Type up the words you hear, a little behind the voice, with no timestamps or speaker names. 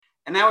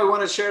And now we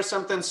want to share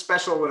something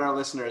special with our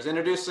listeners.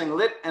 Introducing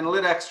Lit and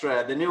Lit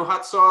Extra, the new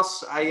hot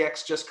sauce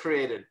IEX just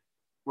created.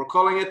 We're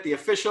calling it the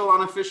official,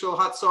 unofficial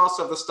hot sauce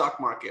of the stock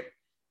market.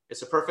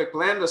 It's a perfect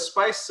blend of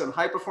spice and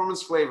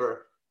high-performance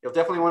flavor. You'll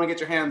definitely want to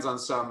get your hands on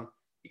some.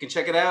 You can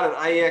check it out at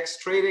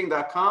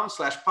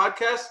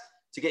iextrading.com/podcast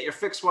to get your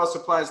fix while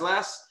supplies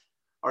last,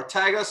 or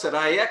tag us at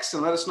IEX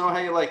and let us know how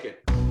you like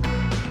it.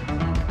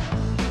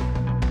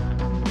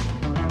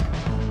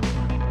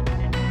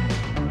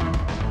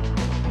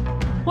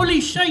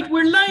 Holy shit,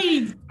 we're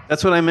live!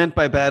 That's what I meant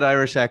by bad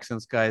Irish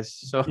accents, guys.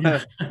 So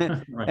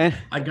right.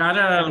 I got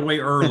it out of the way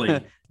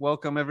early.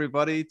 Welcome,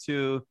 everybody,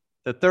 to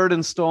the third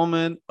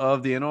installment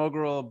of the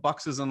inaugural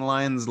Boxes and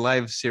Lines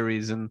live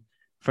series. And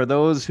for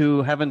those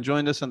who haven't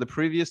joined us on the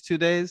previous 2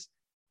 days,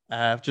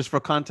 just for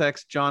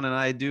context, John and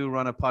I do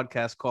run a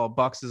podcast called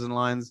Boxes and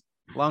Lines.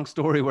 Long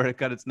story where it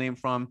got its name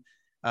from.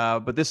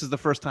 But this is the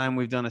first time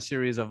we've done a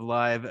series of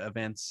live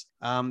events.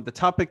 The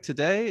topic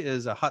today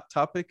is a hot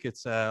topic.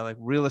 It's like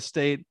real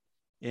estate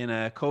in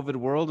a COVID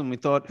world. And we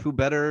thought who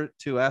better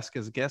to ask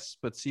as guests,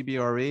 but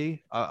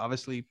CBRE.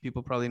 Obviously,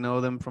 people probably know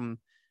them from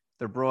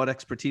their broad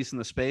expertise in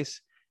the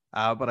space.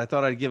 But I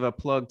thought I'd give a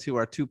plug to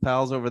our two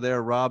pals over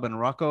there, Rob and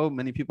Rocco.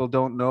 Many people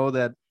don't know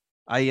that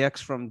IEX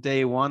from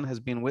day one has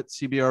been with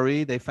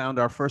CBRE. They found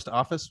our first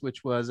office,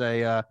 which was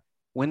a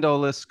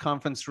windowless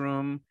conference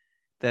room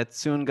that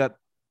soon got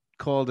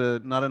called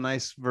not a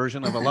nice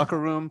version of a locker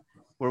room,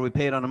 where we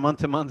paid on a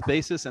month-to-month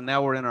basis. And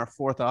now we're in our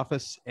fourth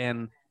office.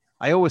 And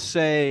I always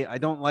say, I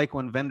don't like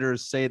when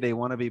vendors say they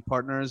want to be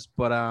partners,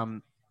 but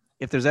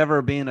if there's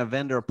ever been a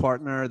vendor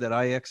partner that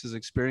IEX has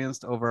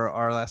experienced over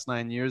our last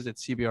 9 years at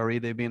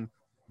CBRE, they've been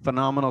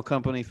phenomenal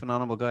company,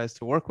 phenomenal guys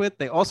to work with.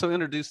 They also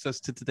introduced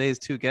us to today's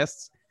two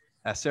guests,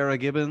 Sarah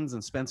Gibbons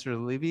and Spencer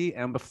Levy.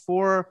 And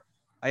before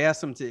I asked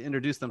them to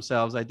introduce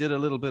themselves, I did a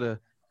little bit of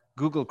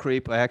Google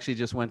creep. I actually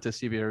just went to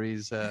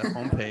CBRE's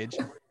homepage,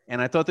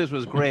 and I thought this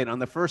was great. On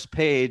the first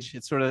page,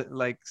 it sort of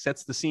like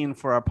sets the scene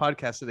for our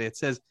podcast today. It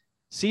says,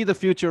 "See the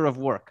future of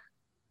work.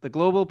 The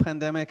global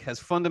pandemic has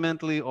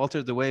fundamentally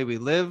altered the way we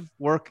live,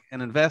 work,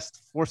 and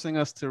invest, forcing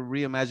us to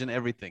reimagine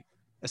everything,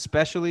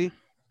 especially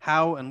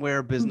how and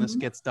where business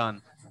gets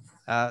done."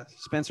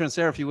 Spencer and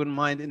Sarah, if you wouldn't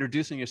mind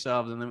introducing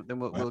yourselves, and then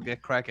we'll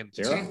get cracking.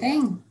 Sure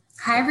thing.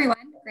 Hi, everyone.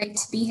 Great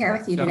to be here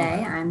with you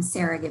today. I'm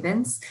Sarah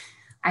Gibbons.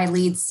 I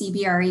lead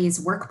CBRE's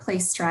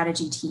workplace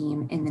strategy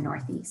team in the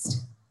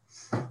Northeast.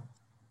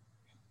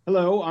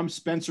 Hello, I'm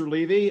Spencer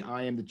Levy.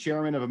 I am the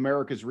chairman of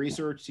America's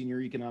Research, senior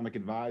economic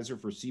advisor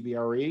for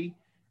CBRE,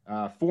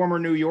 former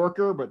New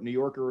Yorker, but New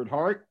Yorker at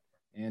heart,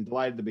 and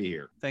delighted to be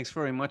here. Thanks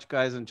very much,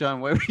 guys. And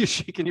John, why were you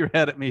shaking your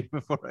head at me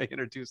before I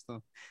introduced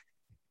them?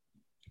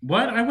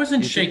 What? I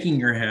wasn't shaking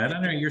your head. I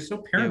know you're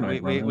so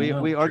paranoid.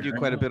 Yeah, we argue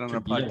quite a bit on our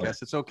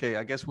podcast. It's okay.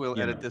 I guess we'll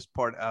edit this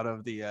part out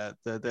of the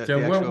So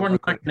we're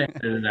not going to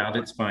edit it out.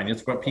 It's fine.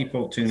 It's what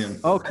people tune in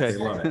for. Okay. They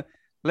love it.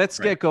 Let's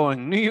get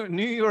going.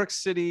 New York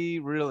City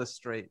real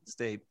estate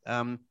state.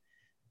 No,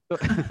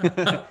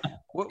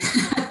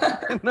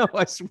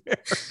 I swear.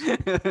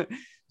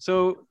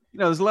 So,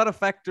 there's a lot of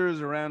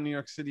factors around New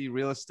York City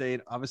real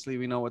estate. Obviously,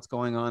 we know what's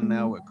going on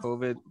now with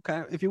COVID.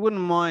 If you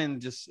wouldn't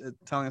mind just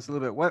telling us a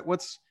little bit, what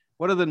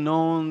are the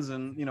knowns,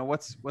 and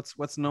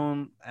what's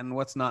known and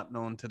what's not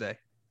known today?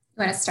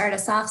 You want to start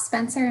us off,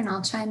 Spencer, and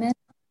I'll chime in?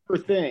 Sure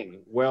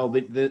thing. Well,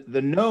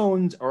 the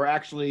knowns are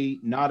actually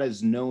not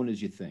as known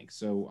as you think.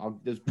 So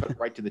I'll just put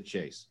right to the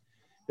chase.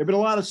 There have been a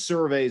lot of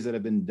surveys that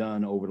have been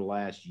done over the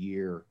last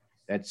year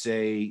that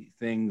say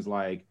things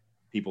like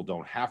people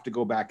don't have to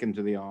go back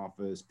into the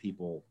office.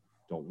 People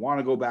don't want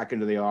to go back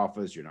into the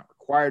office. You're not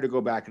required to go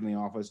back into the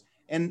office.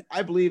 And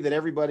I believe that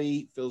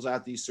everybody fills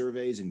out these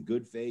surveys in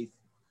good faith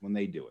when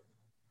they do it.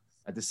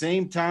 At the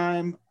same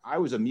time, I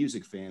was a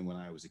music fan when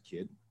I was a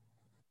kid,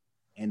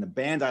 and the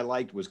band I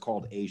liked was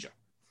called Asia.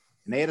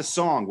 And they had a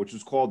song which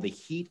was called The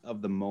Heat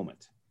of the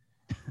Moment.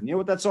 And you know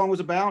what that song was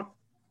about?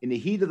 In the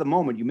heat of the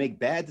moment, you make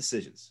bad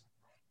decisions.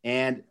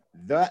 And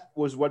that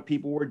was what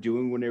people were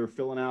doing when they were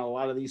filling out a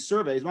lot of these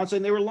surveys. I'm not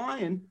saying they were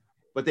lying,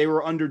 but they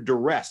were under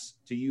duress,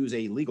 to use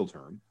a legal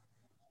term.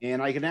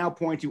 And I can now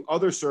point to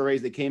other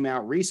surveys that came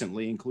out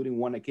recently, including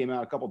one that came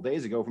out a couple of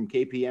days ago from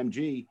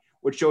KPMG,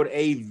 which showed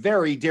a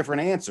very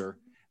different answer,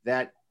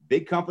 that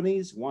big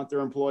companies want their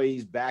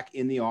employees back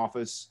in the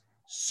office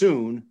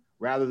soon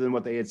rather than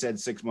what they had said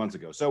 6 months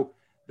ago. So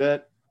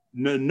the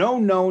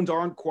known knowns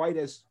aren't quite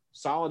as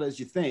solid as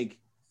you think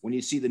when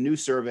you see the new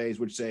surveys,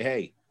 which say,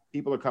 hey,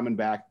 people are coming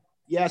back.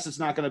 Yes, it's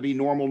not going to be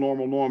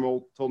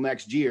normal till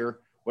next year,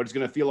 but it's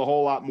going to feel a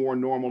whole lot more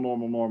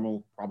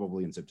normal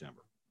probably in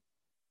September.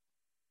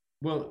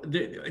 Well,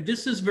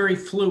 this is very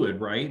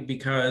fluid, right?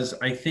 Because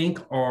I think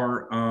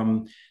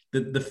perhaps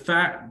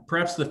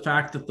the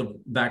fact that the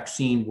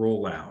vaccine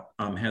rollout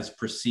has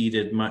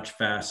proceeded much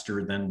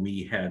faster than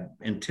we had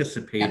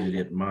anticipated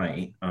it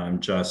might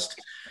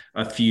just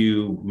a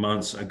few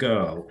months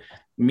ago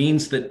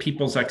means that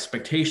people's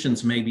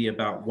expectations maybe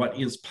about what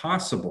is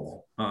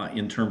possible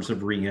in terms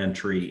of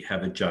reentry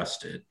have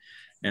adjusted.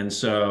 And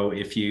so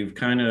if you've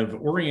kind of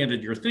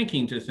oriented your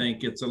thinking to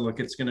think it's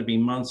going to be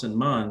months and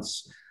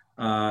months,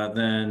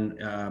 then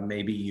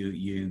maybe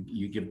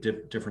you give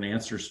different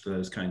answers to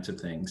those kinds of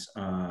things.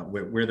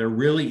 Where there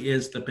really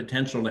is the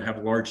potential to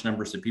have large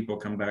numbers of people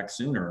come back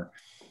sooner,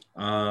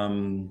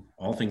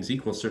 all things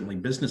equal, certainly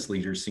business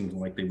leaders seem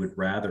like they would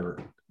rather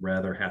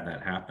have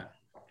that happen.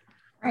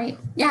 Right.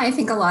 Yeah, I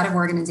think a lot of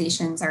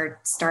organizations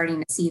are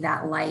starting to see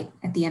that light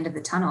at the end of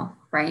the tunnel,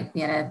 right? We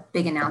had a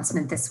big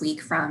announcement this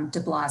week from de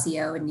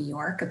Blasio in New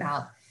York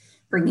about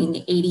bringing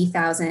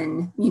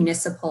 80,000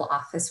 municipal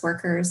office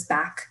workers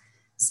back,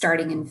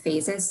 starting in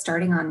phases,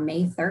 starting on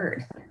May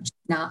 3rd, which is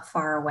not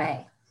far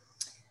away.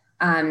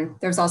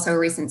 There's also a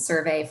recent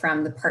survey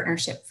from the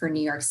Partnership for New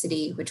York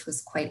City, which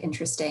was quite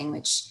interesting,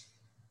 which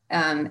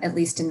at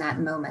least in that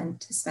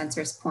moment, to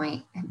Spencer's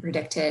point, had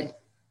predicted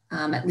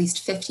at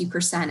least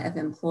 50% of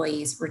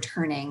employees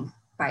returning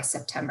by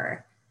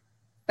September.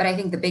 But I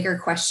think the bigger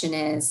question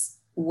is,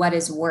 what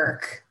is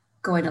work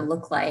going to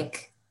look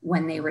like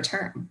when they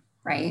return,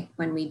 right?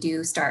 When we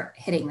do start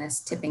hitting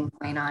this tipping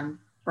point on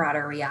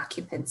broader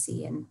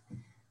reoccupancy. And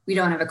we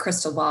don't have a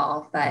crystal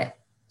ball, but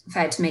if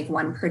I had to make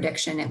one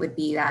prediction, it would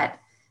be that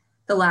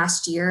the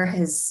last year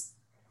has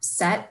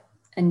set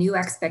a new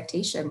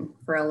expectation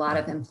for a lot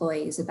of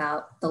employees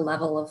about the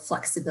level of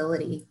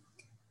flexibility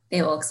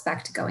they will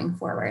expect going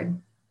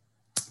forward.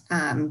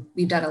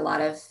 We've done a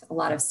lot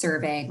of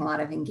surveying, a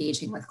lot of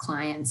engaging with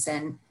clients,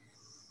 and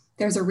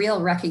there's a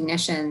real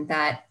recognition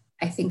that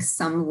I think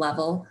some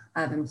level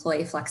of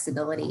employee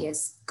flexibility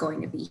is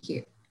going to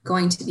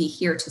be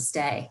here to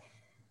stay.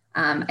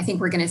 I think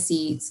we're going to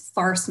see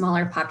far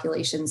smaller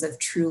populations of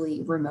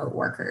truly remote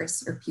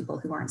workers or people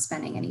who aren't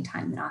spending any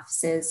time in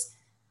offices.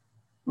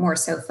 More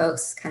so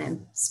folks kind of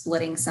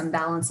splitting some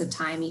balance of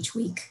time each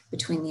week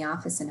between the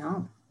office and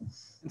home.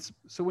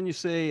 So when you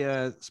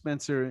say,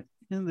 Spencer,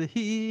 in the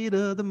heat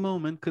of the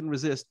moment, couldn't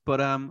resist,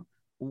 but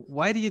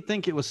why do you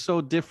think it was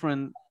so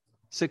different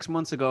 6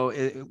 months ago?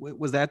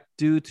 Was that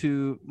due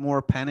to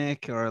more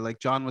panic, or like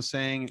John was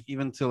saying,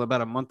 even till about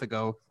a month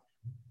ago,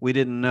 we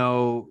didn't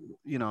know,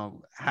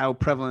 how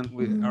prevalent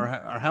or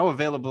how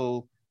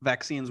available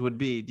vaccines would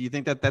be? Do you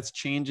think that that's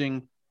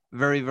changing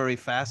very, very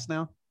fast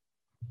now?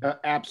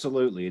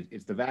 Absolutely.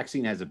 It's the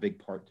vaccine has a big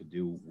part to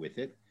do with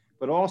it.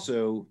 But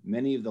also,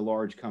 many of the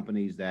large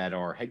companies that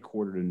are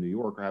headquartered in New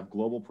York have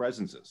global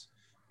presences.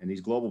 And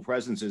these global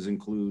presences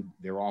include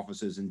their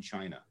offices in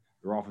China,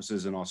 their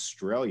offices in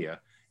Australia.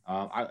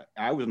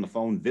 I was on the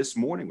phone this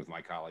morning with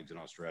my colleagues in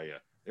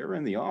Australia. They're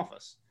in the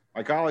office.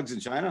 My colleagues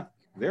in China,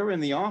 they're in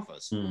the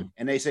office.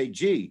 And they say,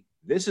 gee,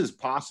 this is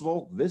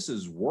possible. This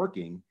is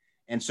working.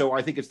 And so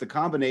I think it's the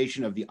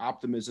combination of the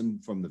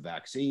optimism from the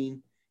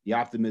vaccine, the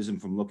optimism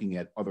from looking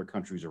at other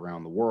countries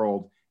around the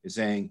world, is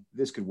saying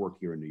this could work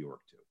here in New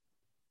York too.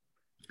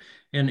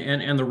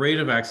 And the rate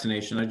of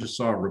vaccination, I just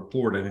saw a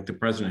report. I think the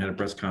president had a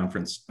press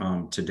conference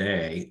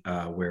today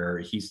where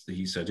he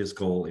said his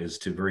goal is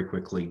to very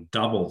quickly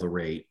double the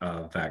rate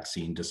of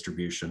vaccine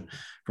distribution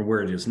from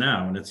where it is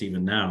now. And it's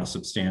even now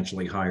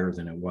substantially higher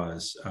than it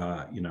was,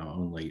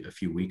 only a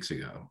few weeks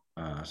ago.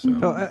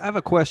 So I have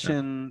a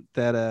question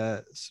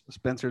that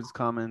Spencer's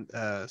comment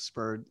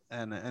spurred,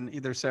 and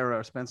either Sarah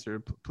or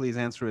Spencer, please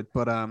answer it.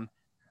 But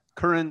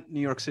current New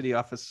York City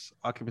office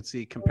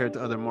occupancy compared to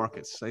other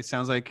markets. It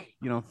sounds like,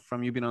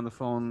 from you being on the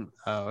phone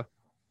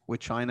with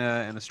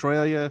China and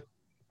Australia,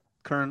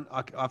 current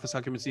office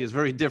occupancy is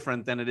very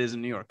different than it is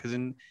in New York. Because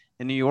in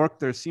New York,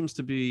 there seems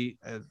to be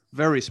a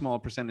very small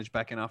percentage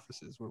back in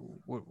offices.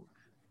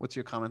 What's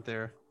your comment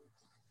there?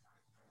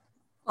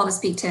 Well, to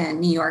speak to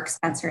New York,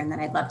 Spencer, and then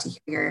I'd love to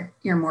hear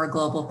your more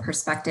global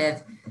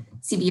perspective.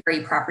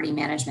 CBRE Property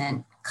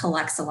Management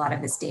collects a lot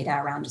of this data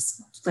around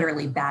just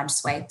literally badge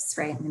swipes,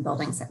 right, in the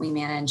buildings that we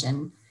manage.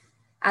 And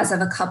as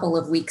of a couple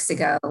of weeks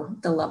ago,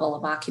 the level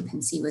of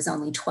occupancy was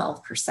only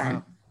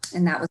 12%.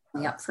 And that was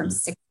only up from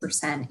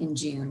 6% in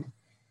June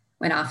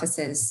when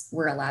offices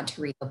were allowed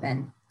to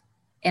reopen.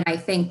 And I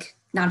think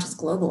not just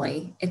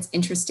globally, it's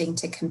interesting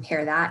to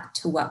compare that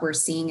to what we're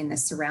seeing in the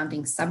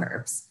surrounding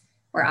suburbs,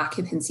 where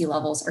occupancy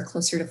levels are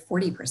closer to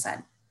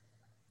 40%.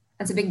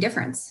 That's a big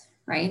difference,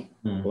 right?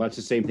 Well, that's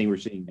the same thing we're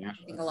seeing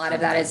nationally. I think a lot of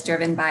that is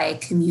driven by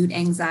commute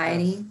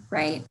anxiety,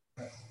 right?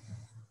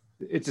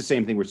 It's the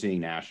same thing we're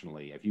seeing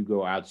nationally. If you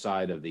go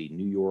outside of the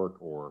New York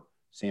or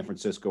San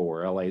Francisco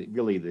or LA,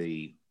 really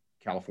the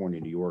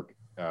California, New York,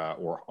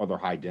 or other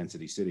high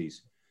density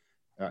cities,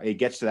 it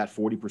gets to that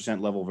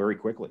 40% level very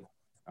quickly.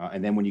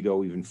 And then when you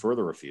go even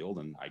further afield,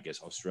 and I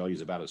guess Australia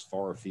is about as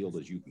far afield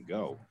as you can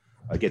go,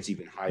 it gets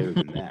even higher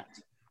than that.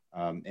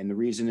 And the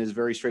reason is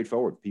very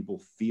straightforward.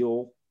 People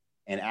feel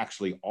and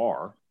actually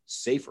are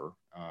safer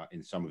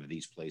in some of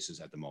these places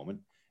at the moment.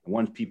 And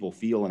once people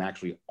feel and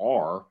actually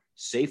are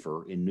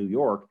safer in New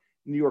York's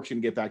going to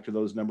get back to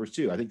those numbers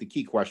too. I think the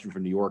key question for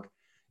New York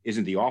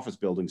isn't the office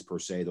buildings per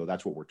se, though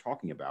that's what we're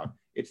talking about.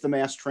 It's the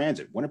mass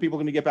transit. When are people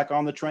going to get back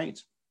on the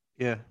trains?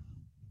 Yeah.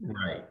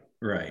 Right.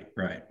 Right,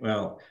 right.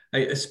 Well,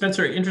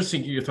 Spencer,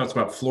 interesting your thoughts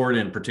about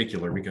Florida in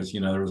particular, because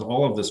there was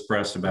all of this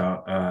press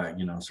about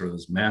sort of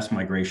this mass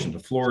migration to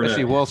Florida,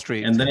 Especially Wall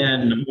Street. and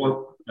then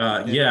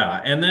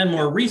and then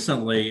more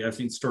recently, I've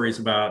seen stories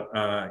about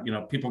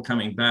people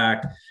coming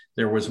back.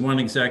 There was one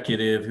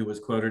executive who was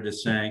quoted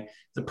as saying,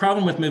 "The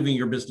problem with moving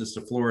your business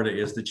to Florida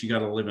is that you got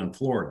to live in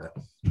Florida,"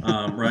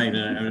 right?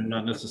 And I'm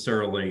not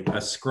necessarily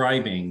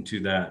ascribing to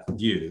that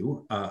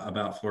view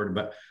about Florida,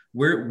 but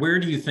where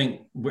do you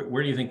think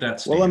that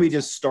stands? Well, let me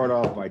just start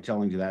off by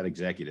telling to that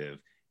executive,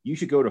 you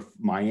should go to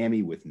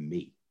Miami with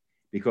me,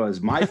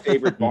 because my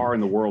favorite bar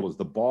in the world is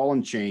the Ball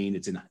and Chain.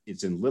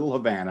 It's in Little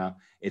Havana.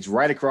 It's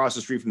right across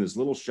the street from this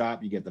little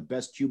shop. You get the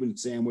best Cuban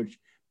sandwich,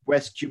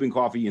 best Cuban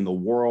coffee in the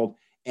world.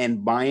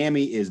 And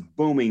Miami is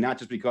booming, not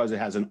just because it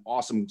has an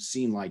awesome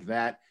scene like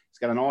that. It's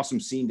got an awesome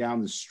scene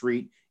down the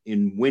street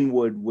in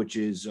Wynwood, which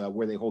is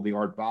where they hold the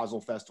Art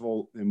Basel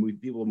Festival, and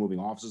people are moving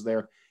offices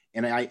there.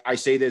 And I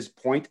say this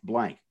point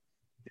blank.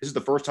 This is the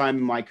first time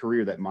in my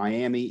career that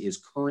Miami is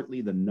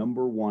currently the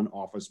 #1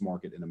 office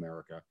market in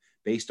America,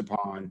 based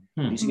upon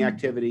leasing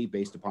activity,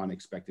 based upon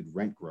expected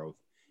rent growth.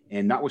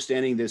 And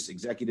notwithstanding this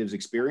executive's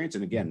experience,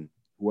 and again,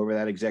 whoever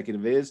that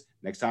executive is,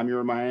 next time you're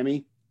in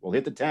Miami, we'll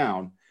hit the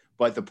town.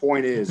 But the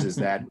point is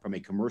that from a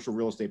commercial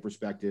real estate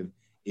perspective,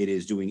 it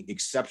is doing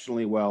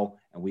exceptionally well,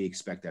 and we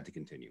expect that to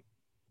continue.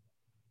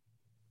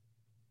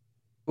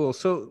 Cool.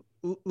 So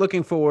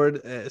looking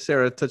forward,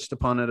 Sarah touched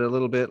upon it a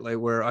little bit, like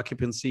where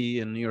occupancy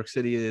in New York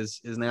City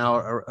is now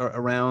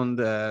around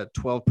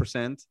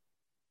 12%.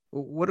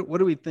 What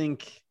do we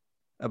think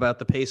about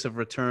the pace of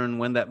return,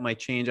 when that might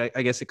change? I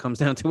guess it comes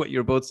down to what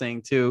you're both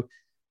saying too.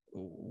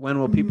 When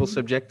will people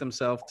subject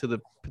themselves to the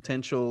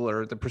potential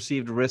or the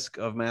perceived risk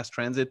of mass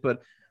transit?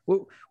 But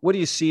what do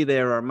you see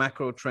there are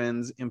macro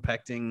trends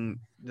impacting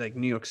like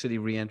New York City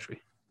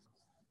reentry?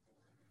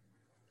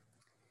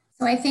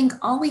 So I think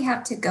all we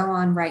have to go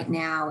on right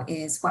now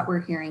is what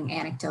we're hearing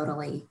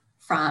anecdotally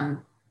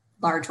from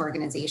large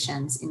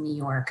organizations in New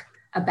York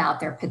about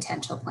their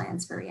potential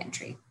plans for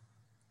reentry,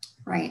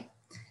 right?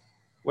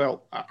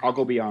 Well, I'll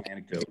go beyond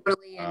anecdote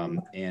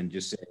and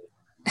just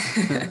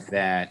say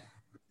that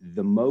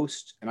the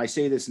most, and I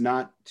say this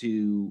not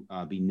to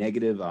be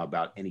negative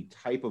about any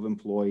type of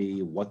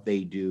employee, what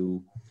they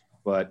do,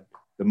 but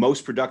the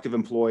most productive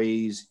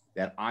employees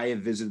that I have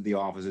visited the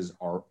offices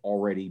are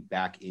already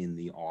back in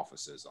the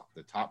offices.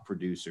 The top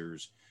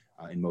producers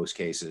in most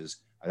cases.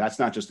 That's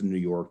not just in New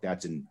York,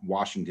 that's in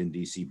Washington,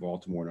 D.C.,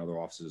 Baltimore, and other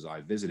offices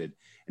I've visited.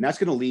 And that's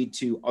going to lead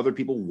to other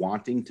people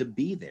wanting to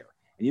be there.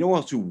 And you know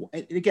what else?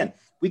 And again,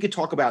 we could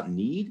talk about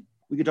need,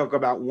 we could talk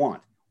about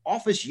want.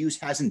 Office use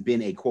hasn't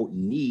been a, quote,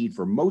 need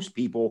for most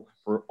people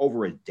for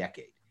over a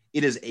decade.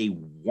 It is a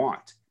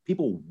want.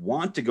 People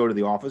want to go to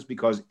the office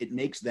because it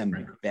makes them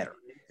better.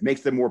 It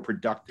makes them more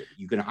productive.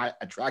 You can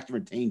attract and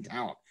retain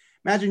talent.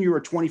 Imagine you're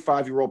a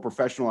 25-year-old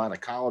professional out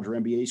of college or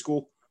MBA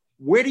school.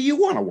 Where do you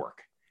want to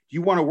work? Do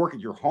you want to work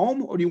at your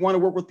home, or do you want to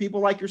work with people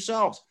like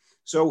yourselves?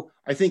 So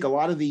I think a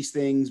lot of these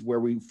things where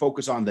we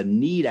focus on the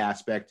need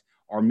aspect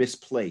are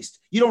misplaced.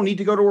 You don't need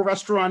to go to a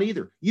restaurant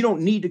either. You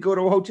don't need to go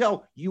to a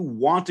hotel. You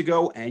want to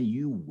go, and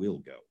you will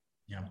go.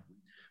 Yeah.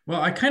 Well,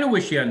 I kind of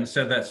wish you hadn't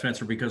said that,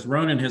 Spencer, because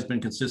Ronan has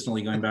been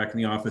consistently going back in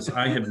the office.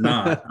 I have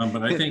not,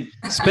 but I think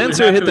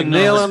Spencer hit the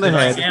nail on the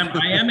head.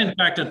 I am, in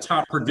fact, a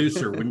top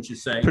producer, wouldn't you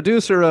say?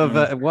 Producer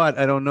of what?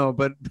 I don't know,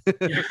 but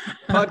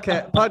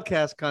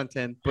podcast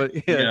content.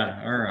 But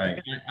yeah, all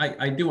right.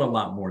 I do a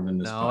lot more than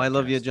this. No, I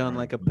love you, John,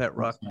 like a pet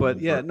rock.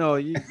 But yeah, no,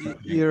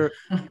 you're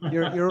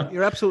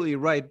absolutely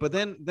right. But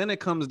then it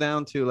comes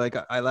down to, like,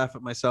 I laugh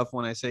at myself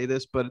when I say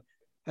this, but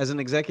as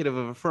an executive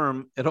of a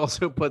firm, it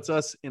also puts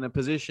us in a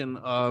position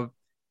of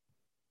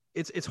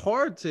it's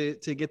hard to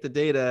get the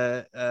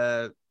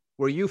data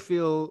where you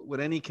feel with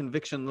any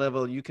conviction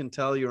level you can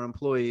tell your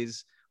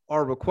employees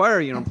or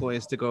require your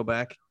employees to go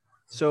back.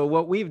 So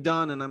what we've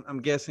done, and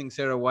I'm guessing,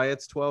 Sarah, why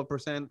it's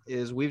 12%,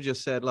 is we've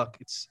just said, look,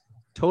 it's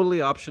totally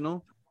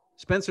optional.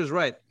 Spencer's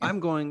right. I'm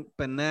going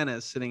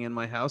bananas sitting in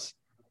my house.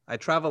 I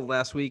traveled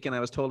last week and I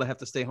was told I have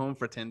to stay home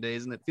for 10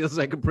 days, and it feels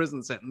like a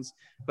prison sentence.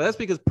 But that's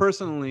because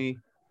personally,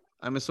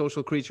 I'm a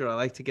social creature. I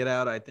like to get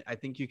out. I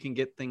think you can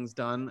get things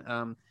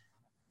done.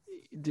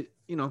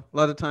 You know, a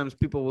lot of times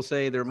people will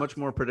say they're much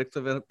more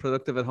productive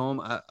at home.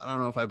 I don't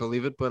know if I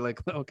believe it, but like,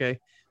 okay.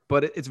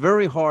 But it's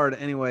very hard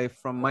anyway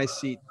from my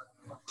seat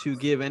to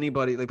give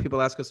anybody, like,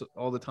 people ask us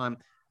all the time,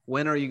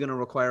 when are you going to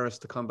require us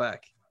to come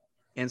back?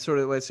 And sort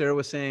of like Sarah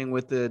was saying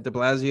with the de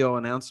Blasio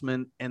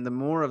announcement, and the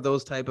more of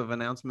those type of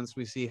announcements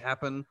we see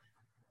happen,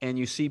 and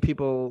you see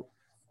people,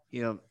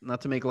 you know,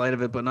 not to make light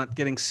of it, but not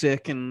getting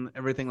sick and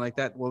everything like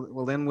that,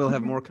 well, then we'll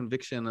have more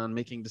conviction on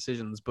making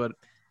decisions. But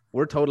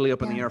we're totally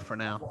up in the air for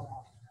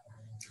now.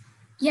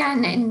 Yeah,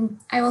 and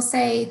I will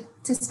say,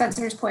 to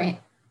Spencer's point,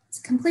 it's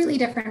a completely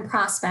different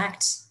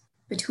prospect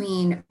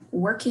between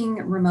working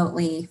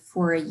remotely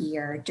for a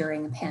year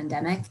during a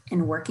pandemic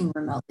and working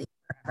remotely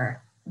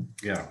forever.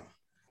 Yeah.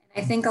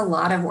 I think a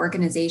lot of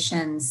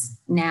organizations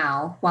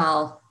now,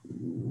 while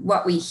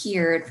what we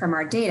hear from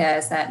our data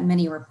is that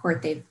many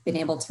report they've been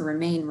able to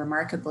remain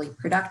remarkably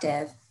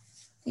productive.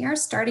 They are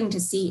starting to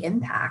see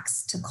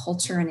impacts to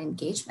culture and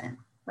engagement,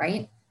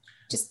 right?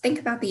 Just think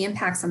about the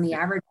impacts on the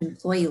average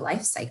employee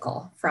life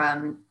cycle,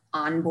 from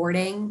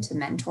onboarding to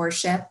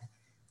mentorship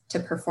to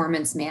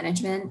performance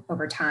management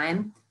over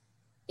time.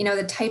 You know,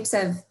 the types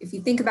of, if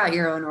you think about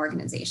your own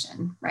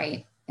organization,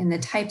 right, and the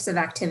types of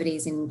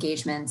activities and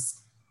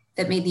engagements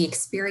that made the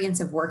experience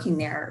of working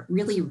there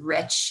really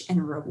rich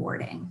and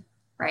rewarding,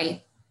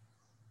 right?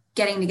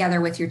 Getting together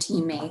with your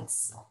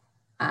teammates,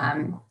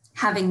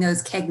 having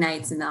those keg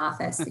nights in the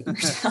office that you were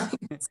telling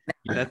us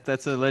about.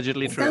 That's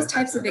allegedly It's true. those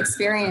types of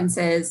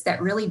experiences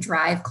that really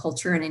drive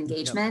culture and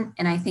engagement. Yep.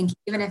 And I think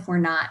even if we're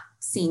not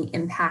seeing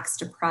impacts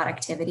to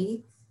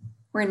productivity,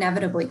 we're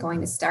inevitably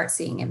going to start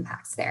seeing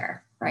impacts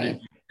there,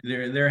 right?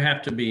 There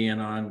have to be,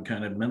 and on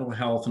kind of mental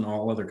health and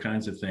all other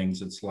kinds of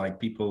things, it's like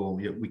people,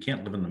 we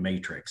can't live in the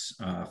matrix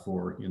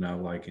for, you know,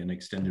 like an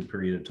extended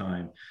period of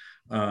time.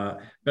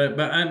 But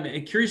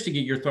I'm curious to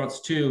get your thoughts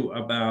too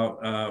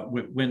about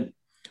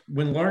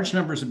when large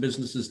numbers of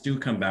businesses do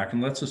come back,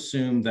 and let's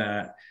assume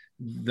that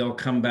they'll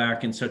come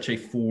back in such a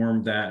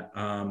form that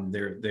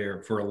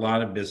they're for a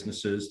lot of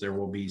businesses, there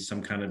will be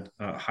some kind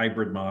of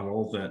hybrid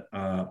model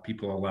that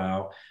people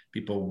allow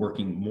people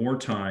working more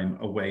time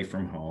away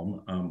from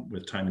home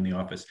with time in the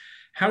office.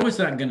 How is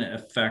that going to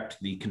affect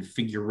the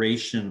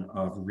configuration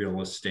of real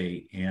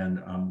estate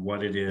and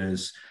what it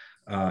is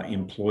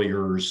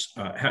employers,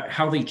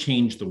 how they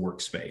change the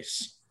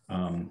workspace,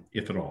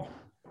 if at all?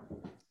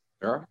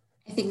 Sure.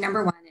 I think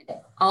number one,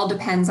 it all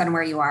depends on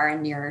where you are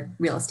in your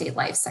real estate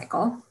life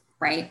cycle,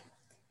 right?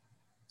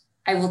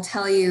 I will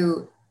tell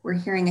you, we're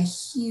hearing a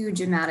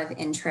huge amount of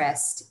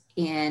interest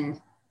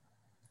in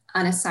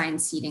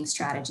unassigned seating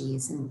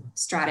strategies and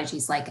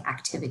strategies like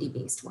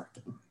activity-based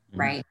working,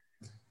 right?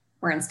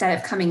 Where instead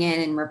of coming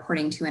in and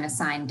reporting to an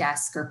assigned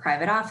desk or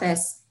private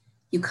office,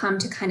 you come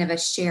to kind of a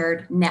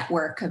shared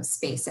network of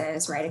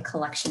spaces, right? A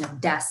collection of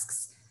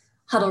desks,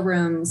 huddle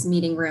rooms,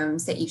 meeting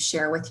rooms that you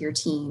share with your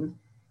team.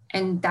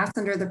 And that's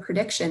under the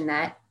prediction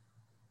that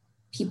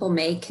people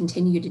may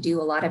continue to do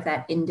a lot of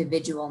that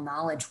individual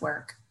knowledge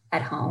work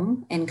at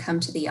home and come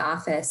to the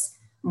office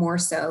more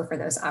so for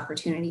those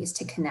opportunities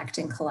to connect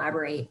and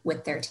collaborate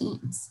with their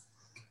teams.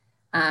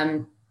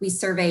 We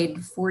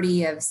surveyed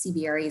 40 of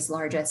CBRE's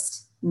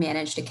largest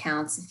managed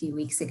accounts a few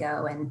weeks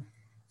ago and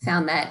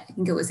found that I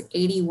think it was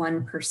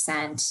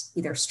 81%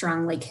 either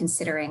strongly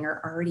considering or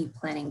already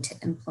planning to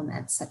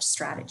implement such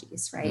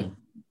strategies, right?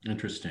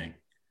 Interesting.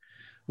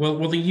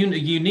 Well, the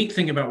unique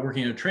thing about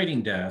working at a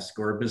trading desk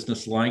or a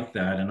business like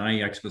that, and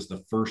IEX was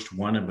the first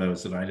one of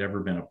those that I'd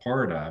ever been a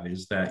part of,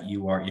 is that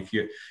if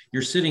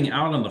you're sitting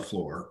out on the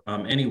floor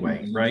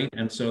anyway, right?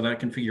 And so that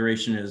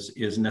configuration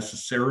is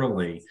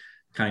necessarily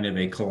kind of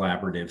a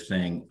collaborative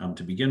thing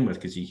to begin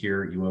with, because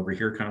you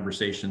overhear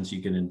conversations,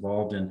 you get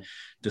involved in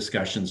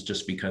discussions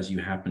just because you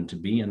happen to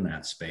be in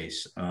that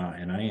space.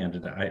 And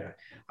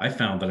I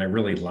found that I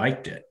really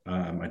liked it.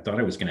 I thought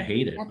I was going to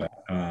hate it, but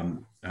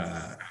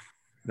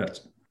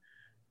that's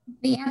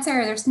the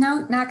answer. There's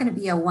not going to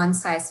be a one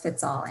size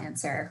fits all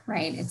answer,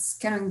 right? It's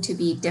going to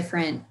be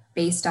different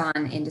based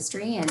on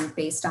industry and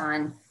based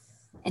on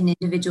an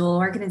individual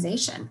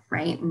organization,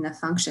 right? And the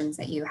functions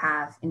that you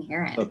have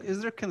inherent. Look,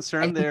 is there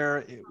concern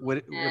there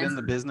within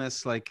the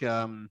business? Like,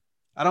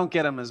 I don't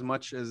get them as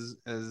much as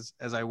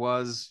I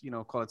was,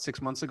 call it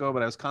 6 months ago,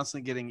 but I was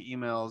constantly getting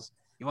emails.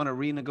 You want to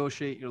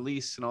renegotiate your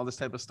lease and all this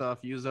type of stuff.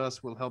 Use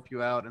us, we'll help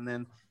you out. And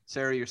then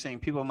Sarah, you're saying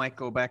people might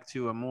go back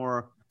to a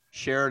more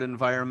shared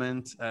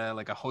environment,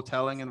 like a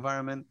hoteling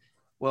environment.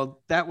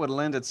 Well, that would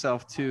lend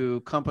itself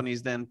to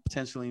companies then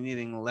potentially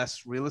needing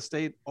less real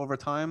estate over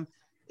time.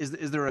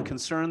 Is there a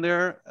concern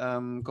there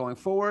going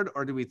forward,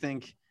 or do we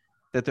think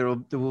that there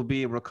will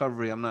be a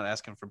recovery? I'm not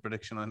asking for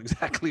prediction on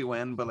exactly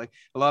when, but like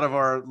a lot of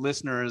our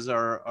listeners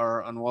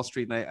are on Wall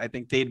Street, and I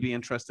think they'd be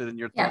interested in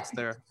your thoughts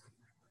there.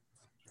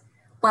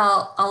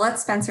 Well, I'll let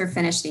Spencer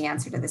finish the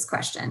answer to this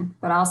question,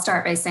 but I'll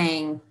start by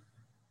saying,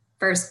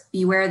 first,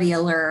 beware the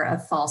allure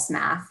of false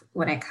math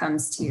when it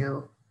comes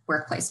to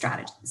workplace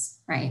strategies,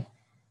 right?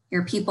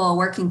 Your people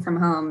working from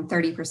home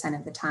 30%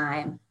 of the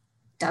time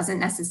doesn't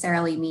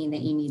necessarily mean that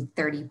you need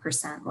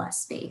 30% less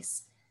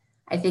space.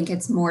 I think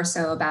it's more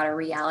so about a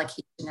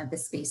reallocation of the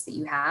space that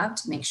you have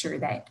to make sure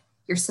that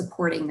you're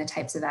supporting the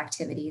types of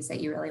activities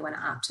that you really want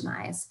to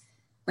optimize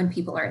when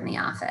people are in the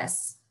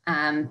office.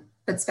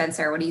 But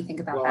Spencer, what do you think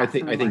about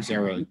that? I think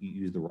Sarah, you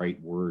used the right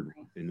word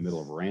in the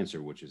middle of her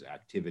answer, which is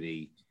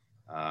activity.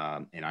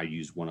 And I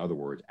used one other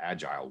word,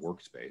 agile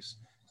workspace.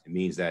 It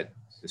means that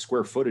the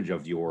square footage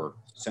of your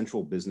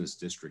central business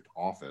district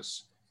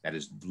office that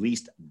is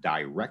leased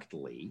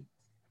directly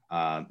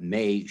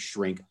may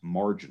shrink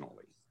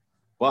marginally,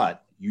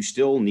 but you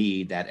still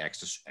need that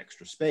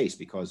extra space,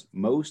 because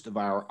most of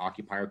our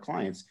occupier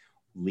clients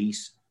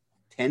lease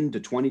 10 to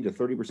 20 to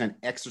 30%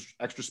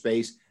 extra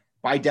space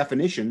by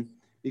definition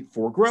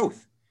for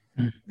growth.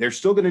 They're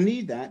still going to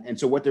need that. And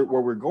so what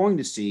we're going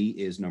to see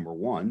is, number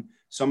one,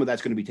 some of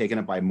that's going to be taken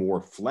up by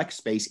more flex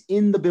space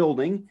in the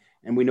building,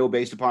 And we know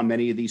based upon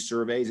many of these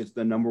surveys, it's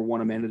the number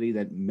one amenity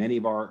that many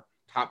of our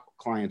top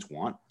clients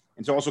want.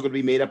 It's also going to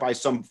be made up by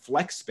some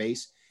flex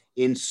space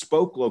in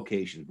spoke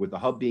locations, with the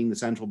hub being the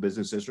central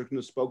business district and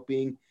the spoke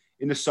being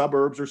in the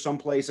suburbs or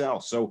someplace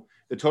else. So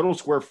the total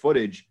square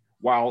footage,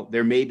 while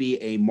there may be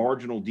a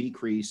marginal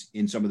decrease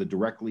in some of the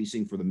direct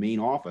leasing for the main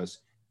office,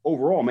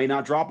 overall may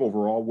not drop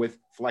overall with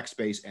flex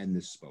space and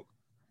this spoke.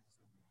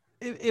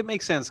 It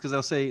makes sense, because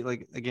I'll say,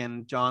 like,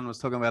 again, John was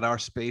talking about our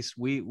space.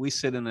 We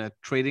sit in a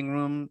trading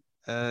room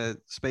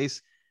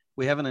space.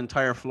 We have an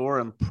entire floor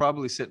and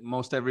probably sit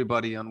most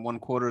everybody on one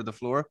quarter of the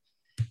floor.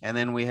 And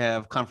then we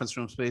have conference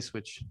room space,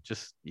 which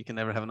just, you can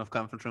never have enough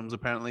conference rooms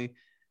apparently.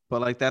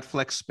 But like that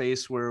flex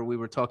space where we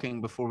were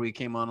talking before we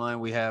came online,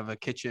 we have a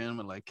kitchen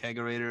with like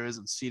kegerators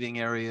and seating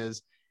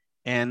areas.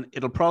 And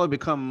it'll probably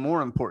become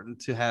more important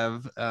to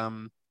have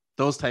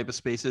those type of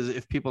spaces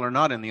if people are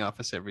not in the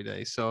office every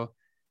day. So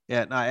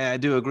yeah, I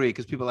do agree,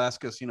 because people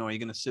ask us, are you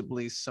going to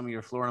sublease some of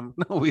your floor?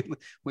 No,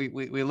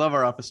 we love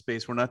our office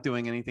space. We're not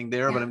doing anything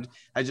there, yeah. But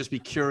I'd just be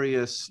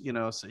curious,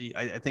 so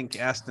I think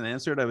asked and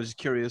answered. I was just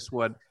curious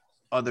what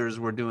others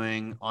were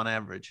doing on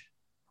average.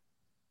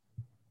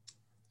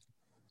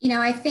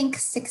 I think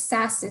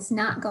success is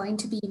not going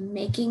to be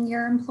making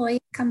your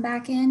employees come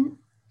back in.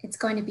 It's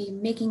going to be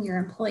making your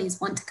employees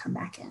want to come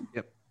back in.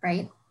 Yep.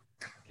 Right.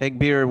 Keg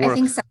beer works. I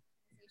think some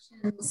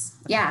organizations,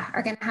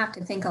 are going to have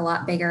to think a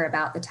lot bigger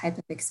about the type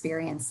of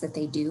experience that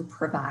they do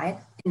provide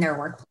in their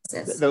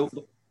workplaces.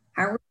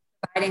 How are we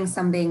providing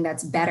something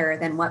that's better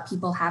than what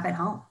people have at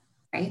home,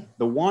 right?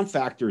 The want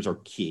factors are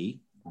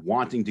key.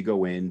 Wanting to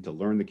go in, to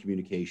learn the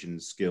communication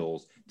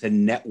skills, to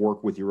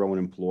network with your own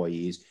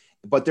employees.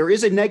 But there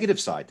is a negative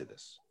side to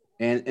this.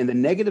 And the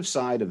negative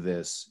side of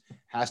this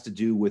has to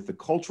do with the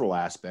cultural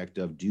aspect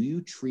of, do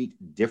you treat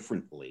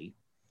differently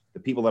the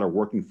people that are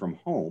working from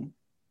home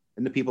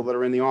and the people that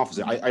are in the office?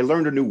 I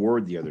learned a new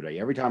word the other day.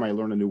 Every time I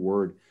learn a new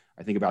word,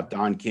 I think about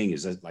Don King.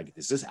 Is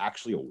this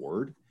actually a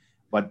word?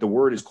 But the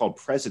word is called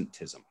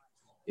presentism.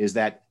 Is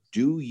that,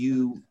 do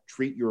you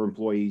treat your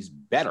employees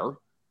better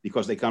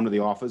because they come to the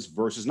office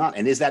versus not?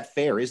 And is that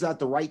fair? Is that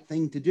the right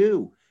thing to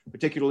do?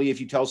 Particularly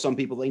if you tell some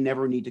people they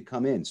never need to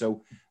come in.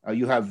 So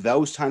you have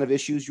those kind of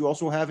issues. You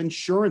also have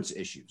insurance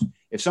issues.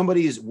 If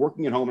somebody is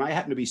working at home, and I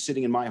happen to be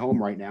sitting in my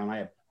home right now, and I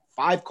have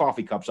 5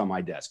 coffee cups on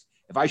my desk.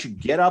 If I should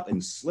get up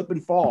and slip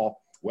and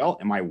fall, well,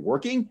 am I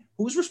working?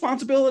 Whose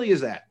responsibility is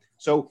that?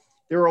 So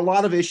there are a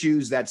lot of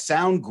issues that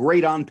sound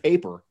great on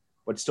paper,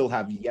 but still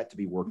have yet to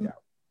be worked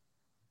out.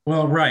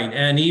 Well, right.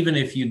 And even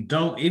if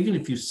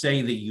you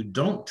say that you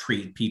don't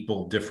treat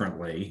people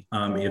differently,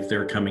 if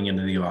they're coming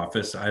into the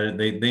office,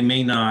 they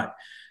may not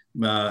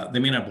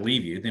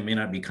believe you. They may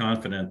not be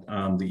confident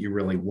that you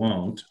really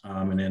won't.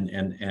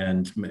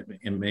 And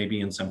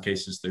maybe in some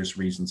cases there's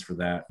reasons for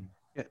that.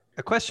 Yeah,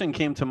 a question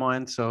came to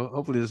mind, so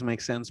hopefully this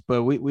makes sense.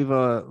 But we've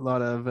a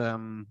lot of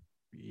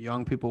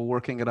young people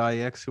working at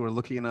IEX who are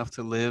lucky enough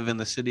to live in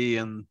the city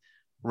and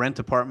rent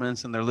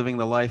apartments, and they're living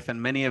the life.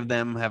 And many of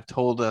them have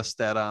told us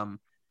that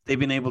they've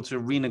been able to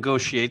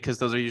renegotiate, because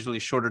those are usually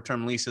shorter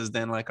term leases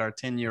than like our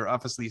 10-year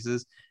office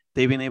leases.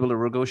 They've been able to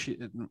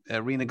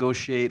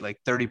renegotiate like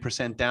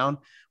 30% down.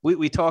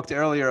 We talked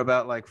earlier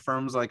about like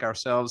firms like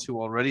ourselves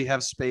who already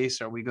have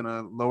space. Are we going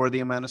to lower the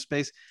amount of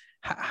space?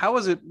 How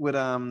is it with,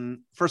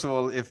 first of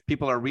all, if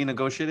people are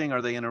renegotiating,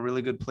 are they in a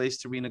really good place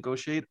to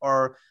renegotiate?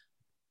 Or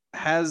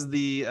has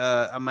the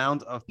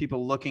amount of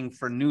people looking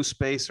for new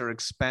space or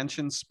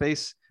expansion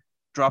space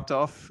dropped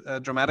off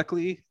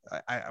dramatically?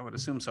 I would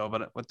assume so,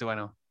 but what do I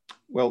know?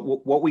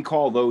 Well, what we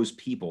call those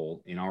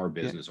people in our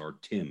business are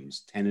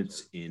TIMs,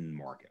 tenants in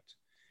market.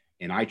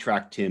 And I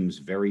track TIMs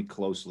very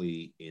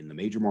closely in the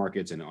major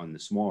markets and on the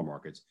smaller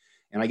markets.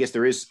 And I guess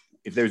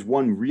if there's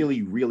one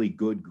really, really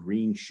good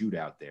green shoot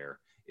out there,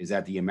 is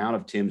that the amount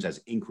of TIMs has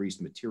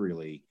increased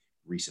materially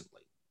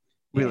recently.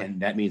 Really?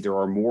 And that means there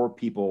are more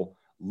people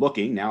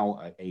looking.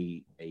 Now,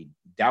 a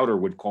doubter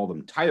would call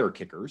them tire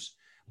kickers,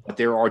 but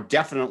there are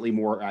definitely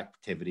more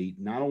activity,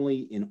 not only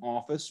in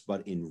office,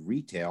 but in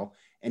retail.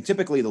 And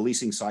typically the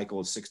leasing cycle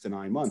is 6 to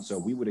 9 months. So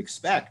we would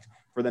expect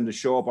for them to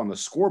show up on the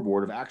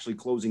scoreboard of actually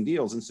closing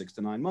deals in 6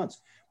 to 9 months.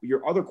 But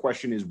your other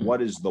question is,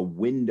 what is the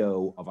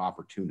window of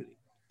opportunity?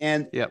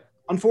 And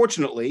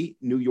unfortunately,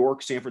 New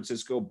York, San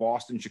Francisco,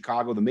 Boston,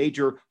 Chicago, the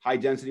major high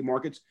density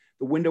markets,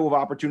 the window of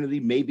opportunity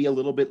may be a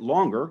little bit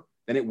longer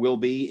than it will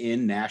be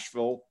in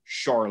Nashville,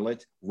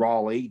 Charlotte,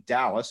 Raleigh,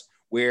 Dallas,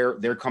 where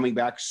they're coming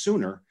back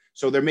sooner.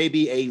 So there may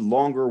be a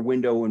longer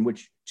window in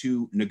which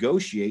to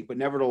negotiate, but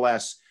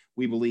nevertheless,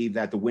 we believe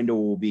that the window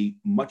will be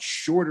much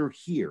shorter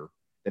here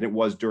than it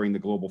was during the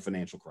global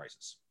financial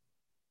crisis.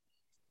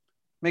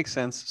 Makes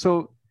sense.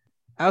 So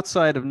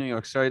outside of New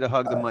York, sorry to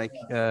hog the mic,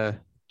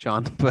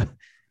 John, but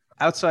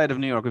outside of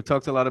New York, we've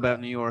talked a lot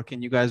about New York,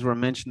 and you guys were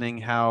mentioning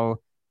how,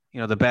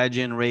 the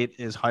badge-in rate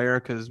is higher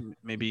because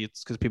maybe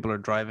it's because people are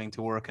driving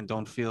to work and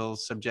don't feel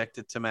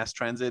subjected to mass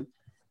transit.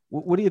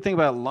 What do you think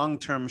about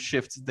long-term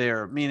shifts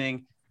there?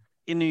 Meaning,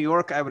 in New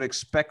York, I would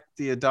expect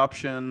the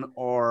adoption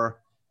or,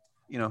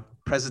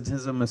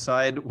 presentism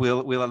aside,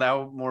 will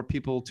allow more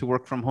people to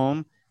work from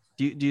home.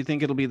 Do you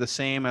think it'll be the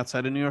same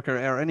outside of New York,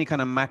 or any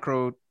kind of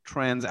macro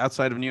trends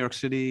outside of New York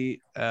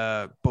City,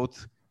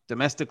 both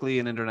domestically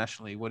and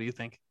internationally? What do you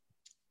think?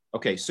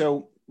 Okay,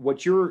 so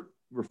what you're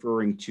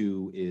referring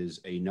to is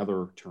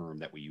another term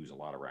that we use a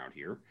lot around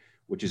here,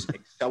 which is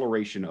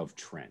acceleration of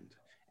trend.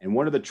 And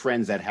one of the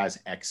trends that has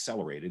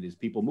accelerated is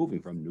people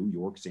moving from New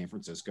York, San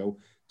Francisco,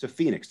 to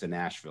Phoenix, to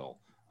Nashville.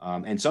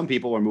 And some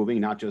people are moving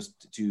not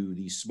just to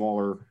these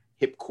smaller,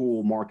 hip,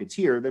 cool markets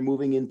here. They're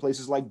moving in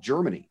places like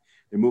Germany.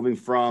 They're moving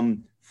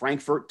from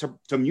Frankfurt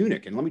to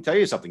Munich. And let me tell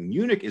you something,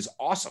 Munich is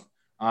awesome.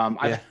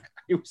 I've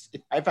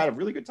had a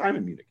really good time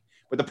in Munich.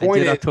 But the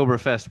point is,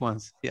 Oktoberfest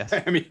once. Yes.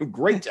 I mean,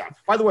 great time.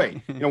 By the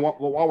way,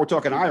 while we're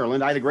talking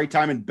Ireland, I had a great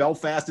time in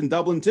Belfast and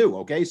Dublin too.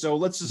 Okay, so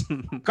let's just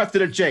cut to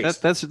the chase.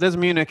 That's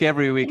Munich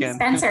every weekend.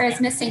 Spencer is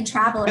missing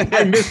travel.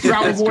 I miss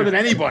travel more than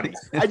anybody.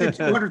 I did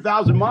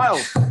 200,000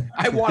 miles.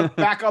 I want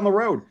back on the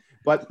road.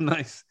 But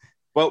nice.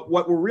 But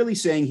what we're really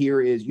saying here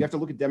is you have to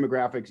look at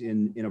demographics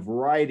in a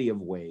variety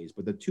of ways.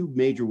 But the two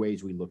major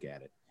ways we look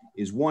at it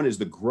is, one is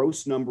the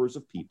gross numbers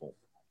of people,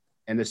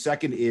 and the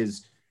second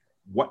is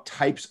what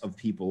types of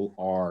people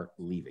are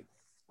leaving,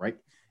 right?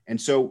 And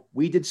so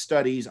we did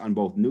studies on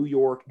both New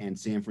York and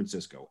San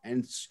Francisco,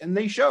 and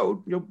they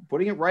showed,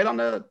 putting it right on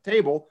the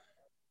table,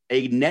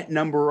 a net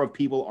number of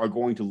people are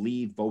going to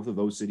leave both of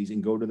those cities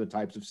and go to the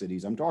types of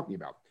cities I'm talking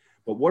about.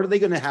 But what are they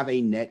going to have a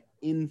net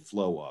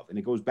inflow of? And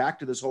it goes back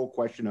to this whole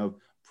question of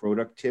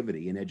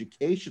productivity and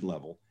education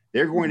level.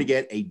 They're going to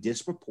get a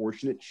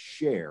disproportionate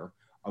share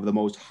of the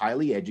most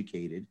highly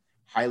educated,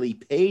 highly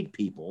paid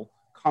people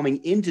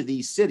coming into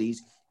these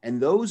cities. And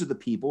those are the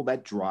people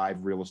that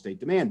drive real estate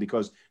demand,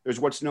 because there's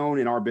what's known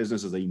in our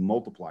business as a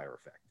multiplier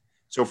effect.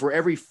 So for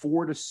every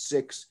 4 to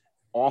 6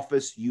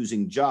 office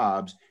using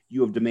jobs,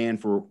 you have demand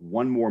for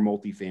one more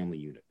multifamily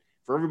unit.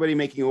 For everybody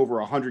making over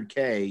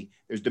 100K,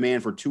 there's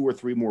demand for 2 or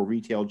 3 more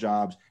retail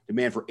jobs,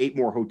 demand for 8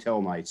 more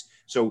hotel nights.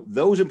 So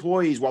those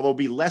employees, while there'll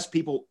be less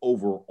people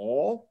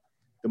overall,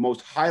 the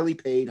most highly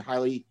paid,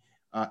 highly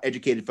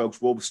educated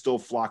folks will still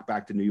flock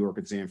back to New York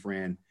and San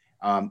Fran.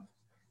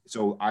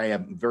 So I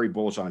am very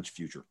bullish on its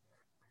future.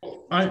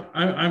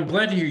 I'm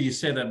glad to hear you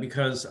say that,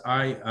 because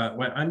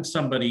I'm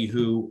somebody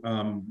who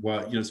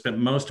spent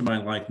most of my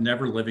life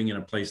never living in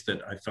a place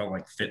that I felt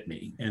like fit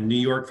me. And New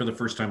York, for the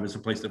first time, was a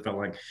place that felt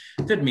like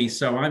fit me.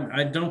 So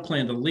I don't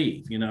plan to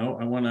leave.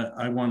 I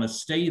want to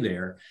stay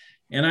there.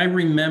 And I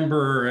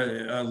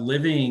remember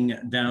living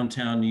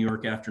downtown New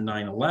York after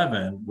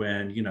 9/11,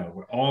 when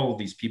all of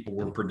these people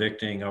were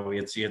predicting, oh,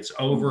 it's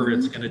over.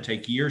 It's going to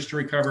take years to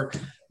recover.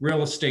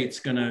 Real estate's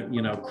going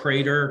to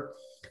crater.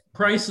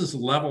 Prices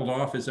leveled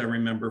off, as I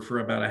remember, for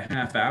about a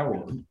half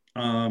hour.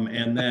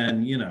 And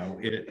then,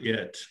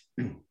 it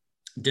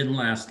didn't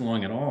last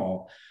long at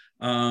all.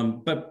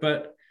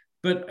 But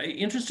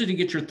interested to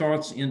get your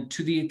thoughts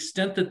to the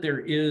extent that there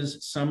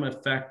is some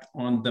effect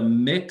on the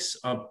mix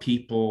of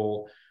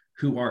people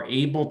who are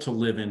able to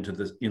live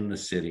in the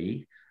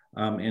city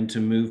and to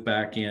move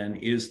back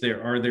in.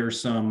 Are there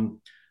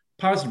some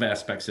positive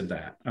aspects of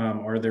that?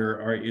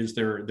 Is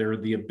there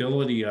the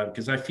ability of,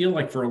 because I feel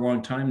like for a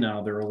long time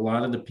now, there are a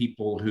lot of the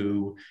people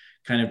who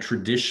kind of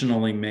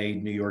traditionally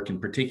made New York, in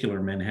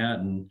particular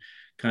Manhattan,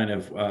 kind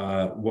of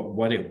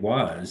what it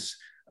was.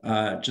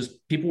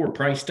 Just people were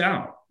priced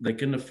out. They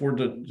couldn't afford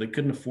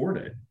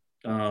it.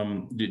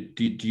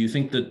 Do you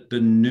think that the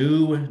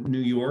new New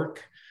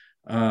York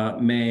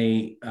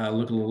may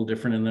look a little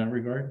different in that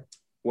regard?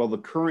 Well, the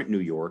current New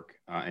York,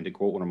 and to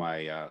quote one of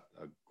my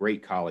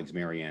great colleagues,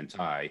 Marianne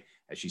Tai,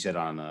 as she said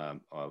on a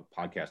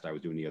podcast I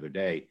was doing the other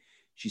day,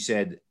 she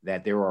said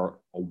that there are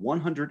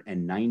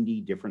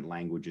 190 different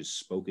languages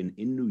spoken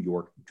in New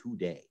York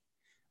today.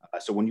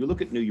 So when you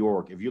look at New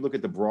York, if you look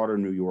at the broader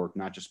New York,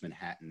 not just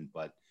Manhattan,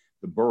 but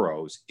the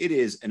boroughs, it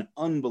is an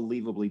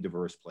unbelievably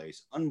diverse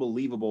place,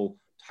 unbelievable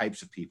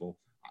types of people.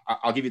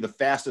 I'll give you the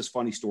fastest,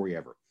 funny story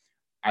ever.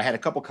 I had a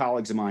couple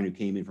colleagues of mine who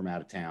came in from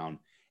out of town,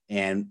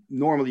 and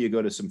normally you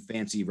go to some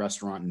fancy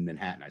restaurant in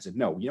Manhattan. I said,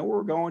 no, where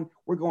we're going?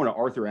 We're going to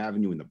Arthur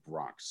Avenue in the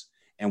Bronx.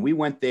 And we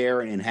went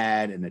there and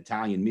had an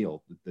Italian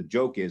meal. The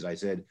joke is, I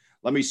said,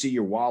 let me see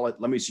your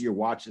wallet, let me see your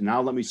watch, and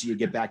now let me see you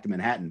get back to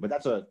Manhattan. But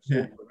that's but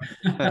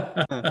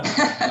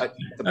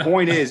the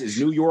point is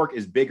New York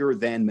is bigger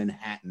than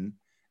Manhattan.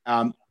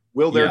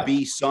 Will there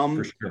be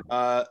some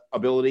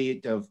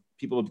ability of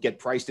people to get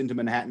priced into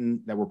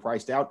Manhattan that were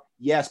priced out?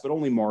 Yes, but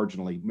only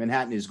marginally.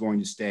 Manhattan is going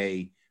to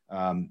stay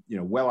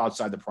well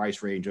outside the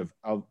price range of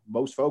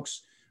most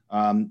folks,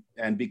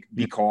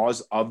 because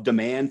of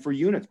demand for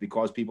units,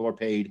 because people are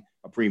paid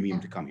a premium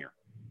to come here.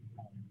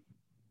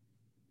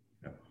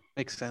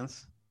 Makes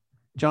sense.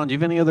 John, do you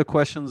have any other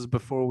questions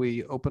before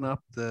we open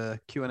up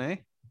the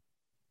Q&A?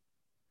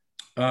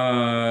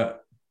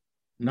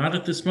 Not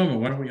at this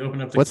moment. Why don't we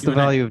open up the What's Q&A? The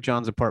value of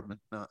John's apartment?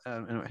 No,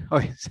 anyway. Oh,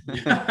 yes.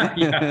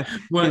 Yeah.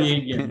 Well,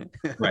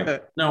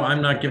 right. No,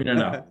 I'm not giving it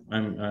up.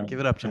 I'm give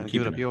it up, John.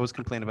 Give it up. it. You always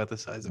complain about the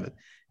size of it.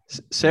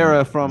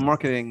 Sarah from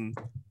marketing.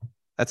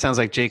 That sounds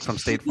like Jake from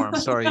State Farm.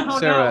 Sorry, Oh,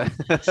 Sarah.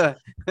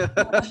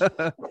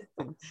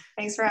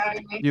 Thanks for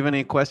having me. You have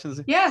any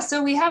questions? Yeah,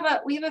 so we have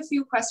a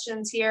few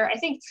questions here. I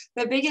think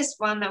the biggest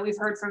one that we've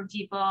heard from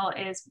people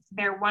is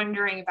they're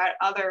wondering about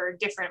other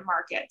different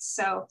markets.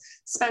 So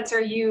Spencer,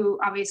 you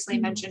obviously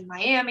mentioned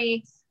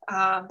Miami,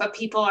 but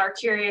people are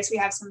curious. We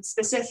have some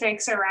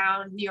specifics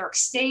around New York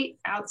State,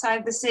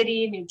 outside the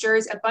city, New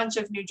Jersey, a bunch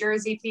of New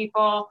Jersey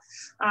people,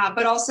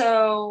 but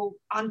also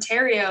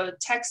Ontario,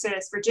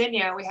 Texas,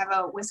 Virginia. We have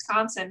a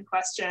Wisconsin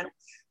question.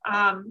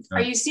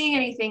 Are you seeing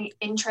anything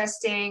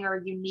interesting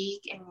or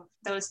unique in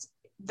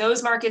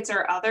those markets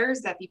or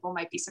others that people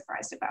might be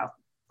surprised about?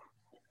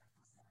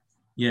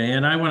 Yeah,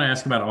 and I want to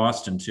ask about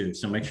Austin too,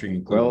 so make sure you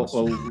include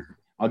Austin. Well,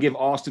 I'll give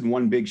Austin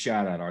one big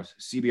shout out. Our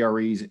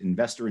CBRE's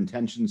Investor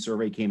Intention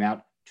Survey came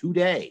out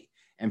today.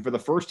 And for the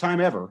first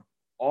time ever,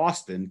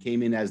 Austin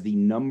came in as the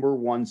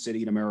 #1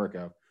 city in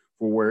America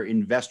for where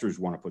investors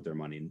want to put their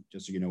money. And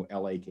just so you know,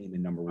 LA came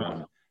in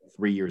 #1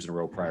 3 years in a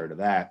row prior to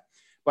that.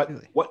 But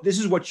this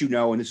is what you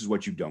know, and this is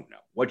what you don't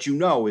know. What you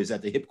know is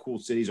that the hip, cool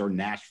cities are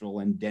Nashville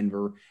and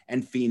Denver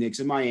and Phoenix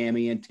and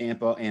Miami and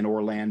Tampa and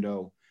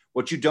Orlando.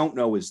 What you don't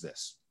know is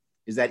this,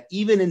 is that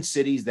even in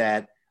cities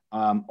that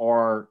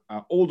are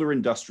older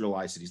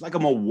industrialized cities, like a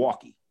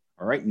Milwaukee,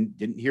 all right, and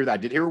didn't hear that.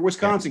 Did hear a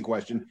Wisconsin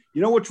question.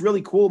 You know what's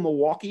really cool in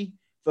Milwaukee?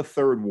 The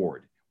 3rd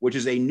Ward, which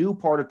is a new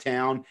part of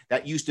town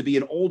that used to be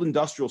an old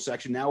industrial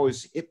section, now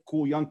is hip,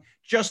 cool, young,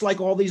 just like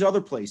all these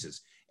other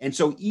places. And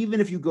so even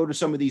if you go to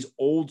some of these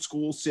old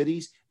school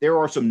cities, there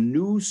are some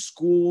new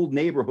school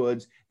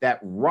neighborhoods that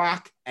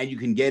rock, and you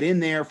can get in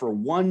there for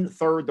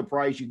 1/3 the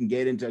price you can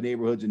get into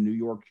neighborhoods in New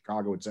York,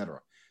 Chicago, et cetera.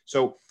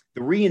 So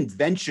the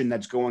reinvention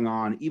that's going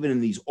on, even in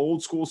these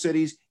old school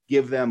cities,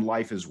 give them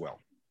life as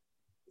well.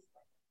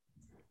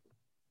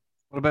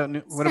 What about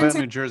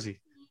New Jersey?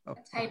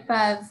 Type of,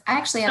 I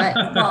actually have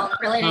a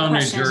related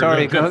question.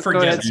 Sorry, go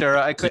ahead,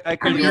 Sarah. I could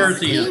Have you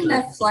seen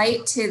the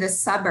flight to the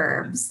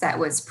suburbs that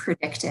was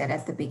predicted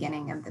at the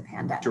beginning of the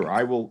pandemic? Sure,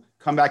 I will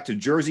come back to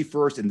Jersey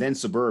first and then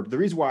suburb. The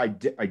reason why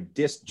I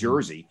dissed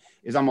Jersey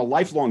is I'm a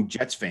lifelong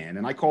Jets fan,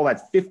 and I call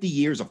that 50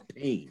 years of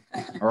pain.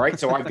 All right,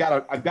 so I've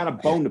got a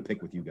bone to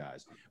pick with you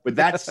guys. But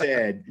that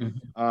said,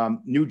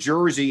 New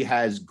Jersey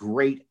has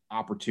great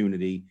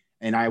opportunity,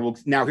 and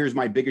now here's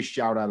my biggest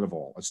shout out of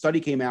all. A study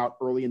came out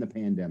early in the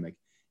pandemic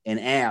and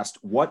asked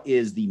what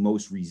is the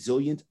most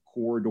resilient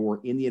corridor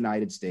in the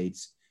United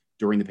States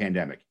during the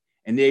pandemic.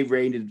 And they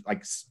rated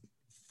like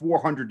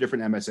 400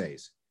 different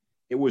MSAs.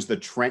 It was the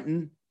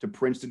Trenton to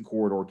Princeton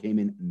corridor came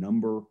in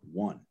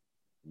 #1.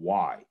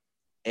 Why?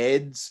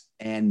 Eds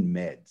and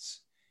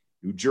meds.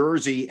 New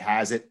Jersey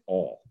has it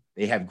all.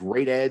 They have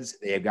great eds.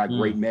 They have got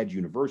great med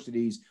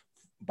universities,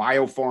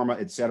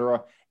 biopharma, et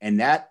cetera. And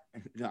that,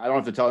 I don't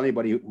have to tell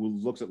anybody who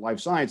looks at life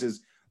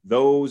sciences,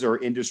 those are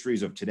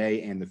industries of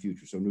today and the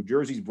future. So New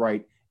Jersey's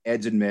bright,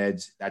 eds and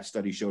meds. That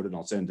study showed it, and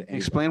I'll send it to anybody.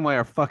 Explain why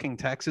our fucking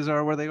taxes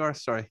are where they are.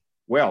 Sorry.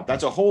 Well,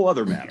 that's a whole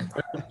other matter.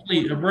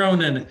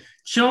 Ronan,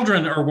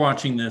 children are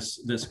watching this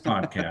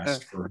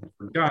podcast for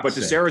God's But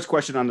to sake. Sarah's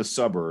question on the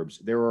suburbs,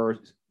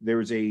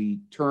 there's a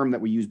term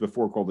that we used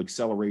before called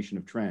acceleration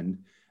of trend.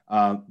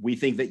 We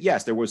think that,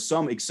 yes, there was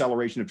some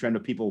acceleration of trend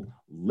of people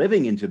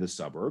living into the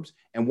suburbs.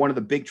 And one of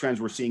the big trends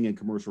we're seeing in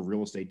commercial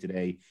real estate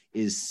today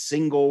is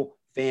single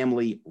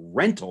family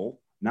rental,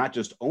 not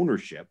just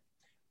ownership.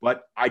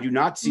 But I do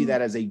not see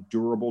that as a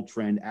durable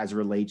trend as it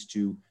relates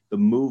to the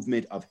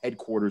movement of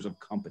headquarters of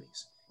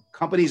companies.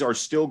 Companies are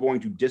still going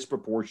to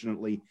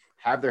disproportionately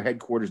have their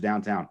headquarters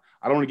downtown.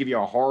 I don't want to give you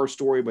a horror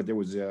story, but there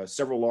was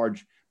several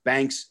large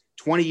banks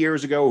 20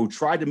 years ago who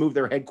tried to move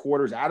their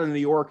headquarters out of New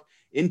York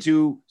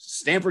into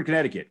Stamford,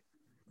 Connecticut.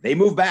 They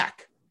moved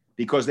back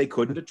because they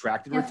couldn't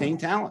attract and retain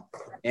talent.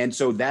 And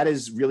so that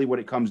is really what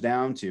it comes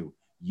down to.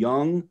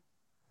 Young,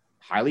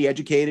 highly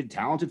educated,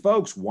 talented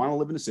folks want to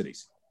live in the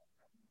cities.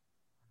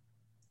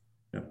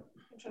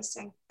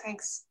 Interesting.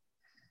 Thanks.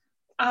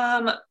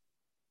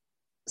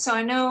 So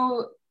I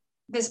know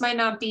this might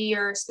not be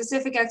your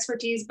specific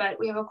expertise, but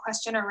we have a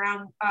question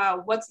around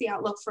what's the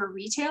outlook for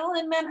retail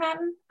in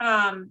Manhattan?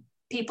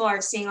 People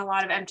are seeing a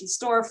lot of empty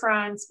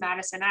storefronts.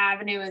 Madison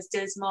Avenue is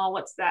dismal.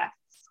 What's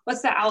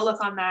the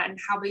outlook on that, and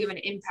how big of an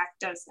impact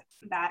does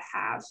that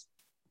have?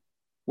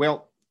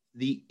 Well,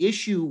 the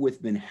issue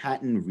with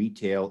Manhattan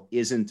retail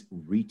isn't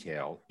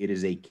retail. It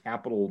is a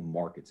capital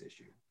markets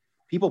issue.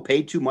 People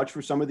pay too much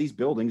for some of these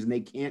buildings, and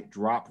they can't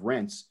drop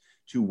rents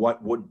to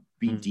what would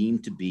be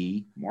deemed to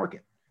be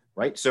market,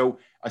 right? So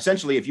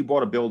essentially, if you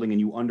bought a building and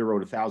you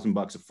underwrote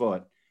 $1,000 a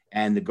foot,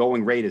 and the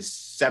going rate is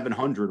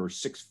 $700 or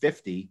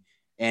 $650,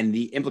 and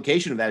the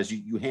implication of that is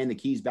you hand the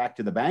keys back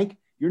to the bank,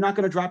 you're not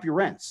going to drop your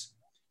rents.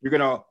 You're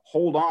going to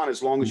hold on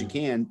as long as you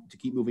can to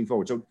keep moving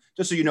forward. So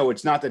just so you know,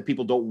 it's not that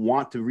people don't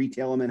want to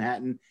retail in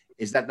Manhattan.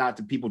 Is that not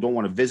that people don't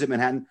want to visit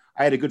Manhattan?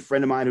 I had a good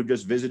friend of mine who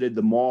just visited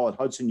the mall at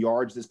Hudson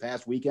Yards this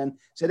past weekend,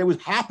 said it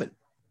was hopping,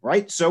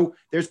 right? So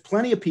there's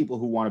plenty of people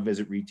who want to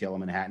visit retail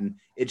in Manhattan.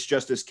 It's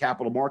just this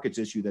capital markets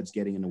issue that's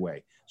getting in the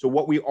way. So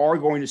what we are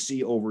going to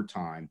see over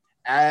time,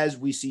 as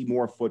we see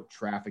more foot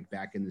traffic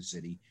back in the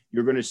city,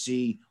 you're going to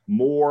see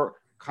more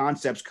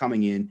concepts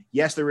coming in.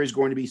 Yes, there is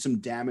going to be some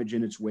damage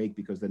in its wake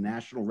because the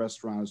National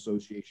Restaurant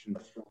Association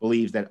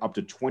believes that up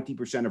to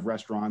 20% of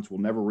restaurants will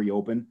never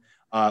reopen.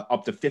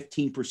 Up to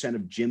 15%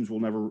 of gyms will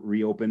never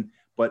reopen.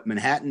 But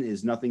Manhattan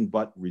is nothing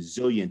but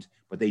resilient,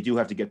 but they do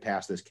have to get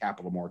past this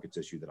capital markets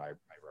issue that I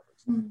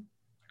referenced. Mm-hmm.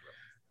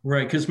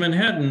 Right, because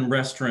Manhattan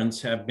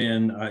restaurants have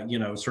been,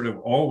 sort of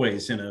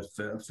always in a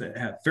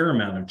fair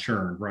amount of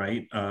churn,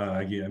 right?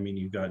 I mean,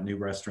 you've got new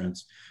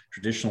restaurants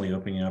traditionally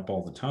opening up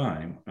all the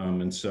time,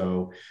 and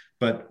so,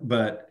 but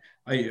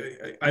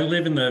I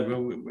live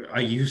I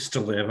used to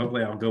live.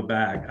 Hopefully, I'll go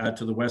back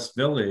to the West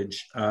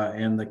Village,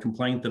 and the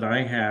complaint that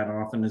I had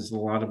often is a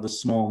lot of the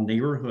small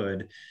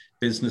neighborhood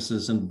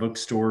businesses and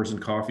bookstores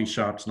and coffee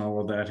shops and all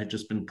of that had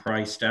just been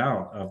priced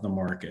out of the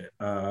market.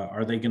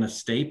 Are they going to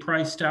stay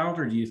priced out,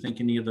 or do you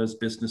think any of those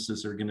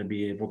businesses are going to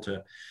be able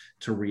to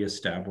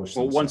reestablish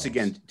themselves? Well, once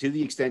again, to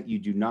the extent you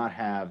do not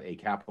have a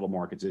capital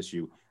markets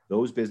issue,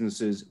 those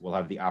businesses will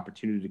have the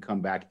opportunity to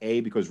come back,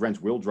 A, because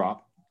rents will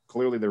drop.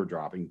 Clearly, they're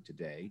dropping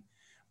today.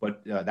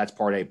 But that's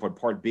part A. But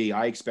part B,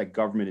 I expect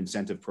government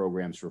incentive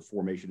programs for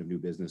formation of new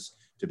business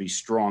to be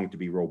strong, to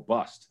be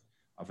robust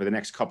for the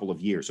next couple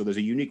of years. So there's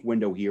a unique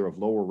window here of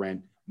lower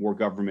rent, more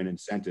government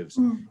incentives.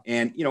 And,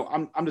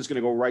 I'm just going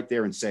to go right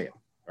there and say it,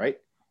 right?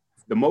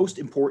 The most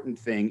important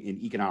thing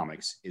in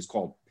economics is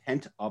called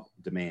pent up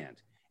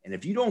demand. And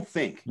if you don't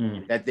think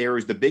that there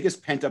is the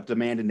biggest pent up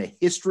demand in the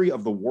history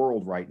of the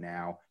world right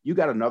now, you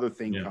got another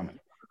thing coming.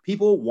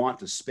 People want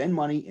to spend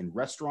money in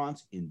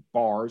restaurants, in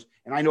bars.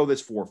 And I know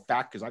this for a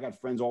fact because I got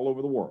friends all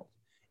over the world.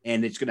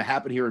 And it's going to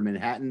happen here in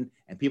Manhattan.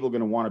 And people are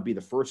going to want to be the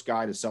first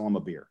guy to sell them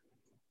a beer.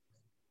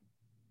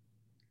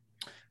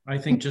 I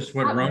think just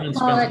what Ronan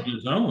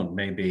Spencer's own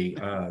maybe.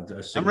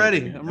 I'm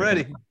ready.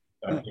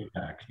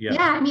 Impact.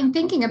 Yeah, I mean,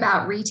 thinking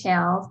about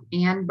retail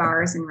and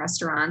bars and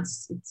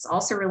restaurants, it's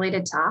also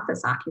related to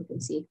office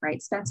occupancy,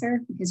 right,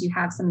 Spencer? Because you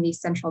have some of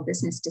these central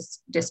business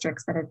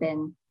districts that have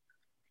been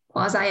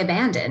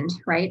quasi-abandoned,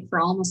 right, for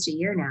almost a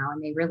year now,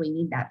 and they really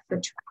need that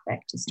foot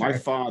traffic to start. My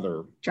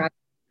father,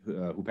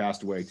 who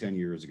passed away 10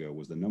 years ago,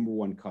 was the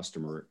 #1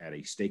 customer at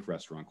a steak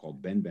restaurant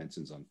called Ben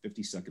Benson's on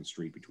 52nd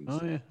Street between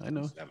 7th and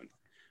 7th.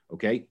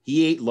 Okay.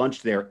 He ate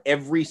lunch there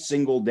every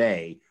single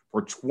day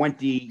for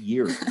 20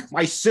 years.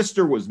 My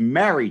sister was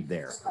married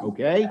there.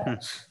 Okay.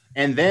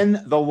 And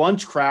then the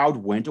lunch crowd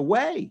went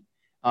away.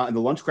 And the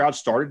lunch crowd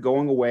started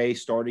going away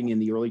starting in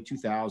the early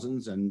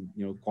 2000s, and,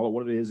 call it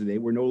what it is. And they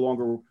were no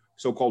longer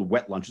so-called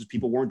wet lunches.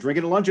 People weren't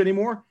drinking lunch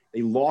anymore.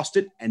 They lost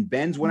it, and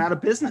Ben's went out of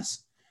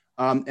business.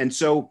 And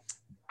so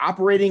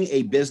operating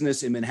a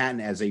business in Manhattan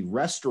as a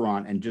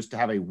restaurant and just to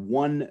have a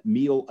one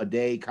meal a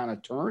day kind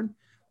of turn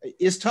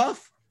is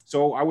tough.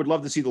 So I would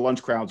love to see the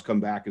lunch crowds come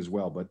back as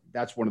well, but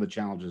that's one of the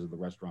challenges of the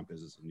restaurant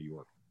business in New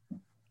York.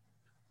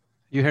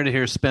 You heard it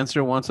here.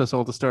 Spencer wants us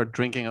all to start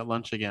drinking at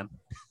lunch again.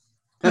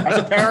 That's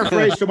a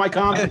paraphrase to my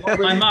comment.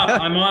 I'm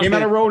on. Came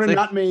out of Ronan,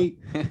 not me.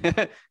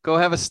 Go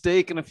have a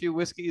steak and a few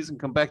whiskeys and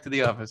come back to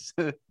the office.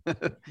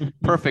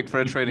 Perfect for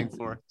a trading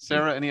floor.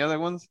 Sarah, any other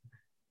ones?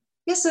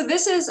 Yeah, so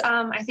this is,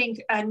 I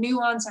think, a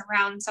nuance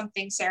around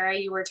something, Sarah,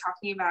 you were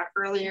talking about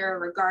earlier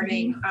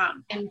regarding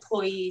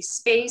employee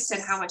space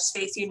and how much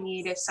space you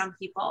need if some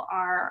people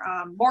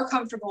are more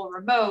comfortable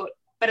remote,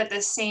 but at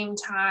the same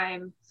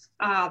time,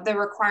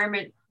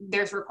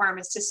 there's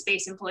requirements to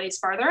space employees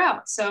farther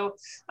out. So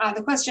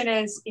the question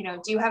is,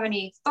 do you have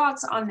any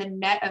thoughts on the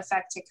net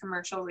effect to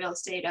commercial real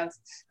estate of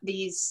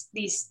these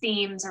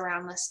themes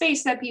around the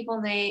space that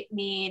people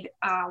need?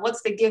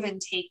 What's the give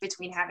and take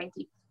between having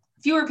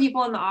fewer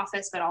people in the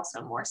office, but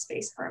also more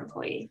space per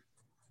employee?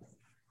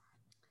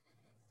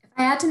 If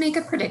I had to make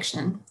a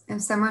prediction,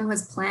 if someone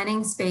was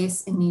planning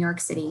space in New York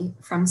City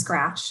from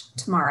scratch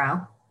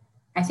tomorrow,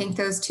 I think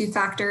those two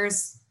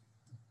factors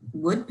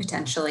would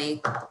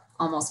potentially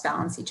almost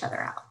balance each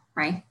other out,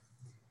 right?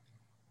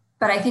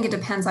 But I think it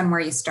depends on where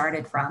you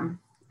started from.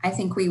 I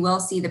think we will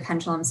see the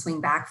pendulum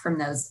swing back from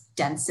those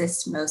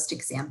densest, most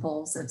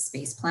examples of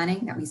space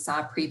planning that we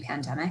saw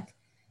pre-pandemic.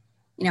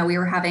 We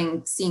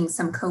were seeing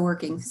some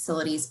co-working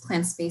facilities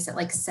plan space at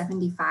like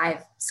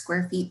 75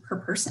 square feet per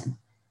person.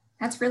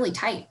 That's really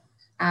tight.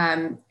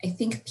 I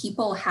think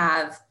people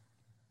have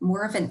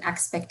more of an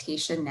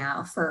expectation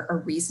now for a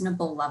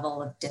reasonable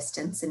level of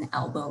distance and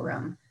elbow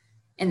room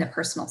in the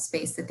personal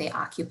space that they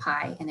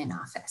occupy in an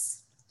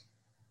office.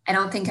 I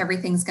don't think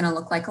everything's going to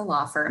look like a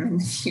law firm in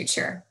the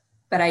future,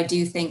 but I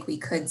do think we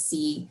could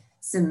see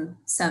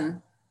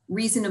some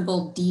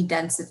reasonable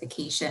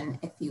de-densification,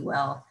 if you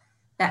will,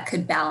 that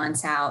could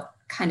balance out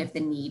kind of the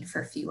need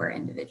for fewer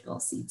individual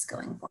seats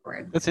going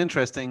forward. That's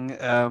interesting.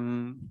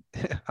 I'm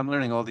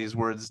learning all these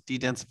words: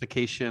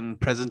 de-densification,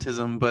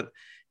 presentism. But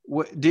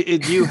do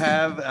you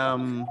have?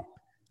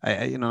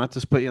 Not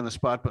to put you on the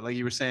spot, but like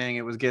you were saying,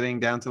 it was getting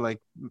down to like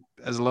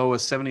as low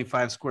as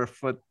 75 square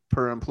foot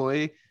per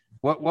employee.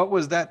 What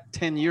was that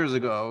 10 years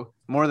ago?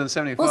 More than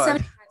 75. Well,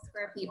 75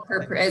 square feet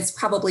per is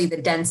probably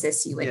the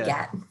densest you would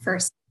get for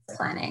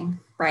planning,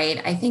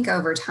 right? I think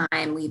over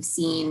time we've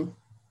seen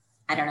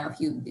I don't know if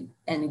you,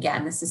 and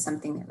again, this is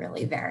something that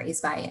really varies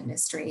by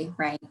industry,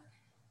 right?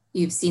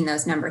 You've seen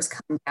those numbers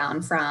come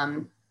down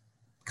from,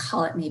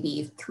 call it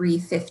maybe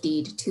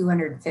 350 to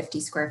 250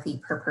 square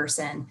feet per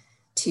person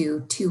to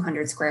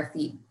 200 square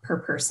feet per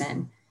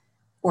person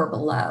or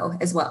below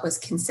is what was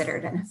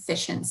considered an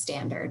efficient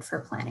standard for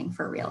planning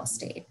for real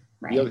estate,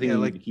 right? The other thing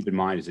you need to keep in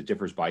mind is it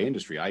differs by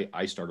industry.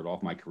 I started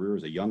off my career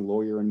as a young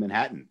lawyer in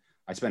Manhattan.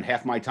 I spent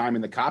half my time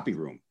in the copy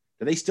room.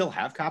 Do they still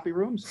have copy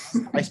rooms?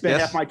 I spent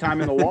half my time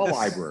in the law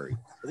library.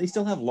 Do they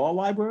still have law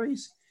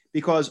libraries?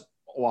 Because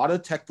a lot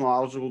of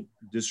technological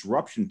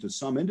disruption to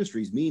some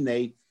industries mean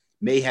they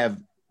may have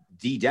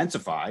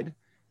de-densified,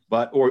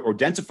 or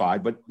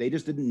densified, but they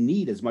just didn't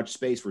need as much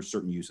space for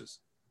certain uses.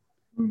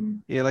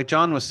 Yeah, like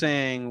John was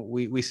saying,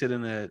 we sit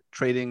in a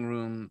trading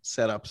room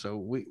setup, so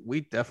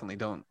we definitely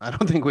don't. I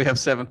don't think we have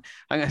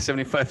I got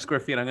 75 square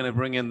feet. I'm going to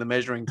bring in the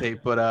measuring tape,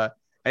 but I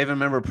even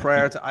remember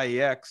prior to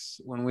IEX,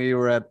 when we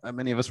were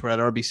many of us were at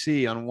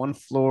RBC, on one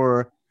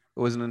floor, it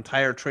was an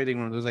entire trading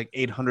room. There was like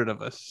 800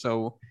 of us.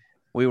 So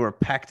we were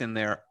packed in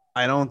there.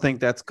 I don't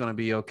think that's going to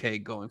be okay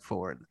going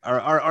forward,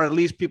 or at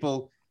least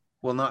people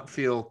will not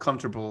feel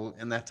comfortable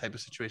in that type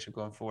of situation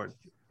going forward.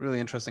 Really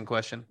interesting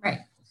question. Right.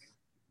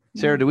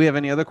 Sarah, do we have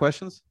any other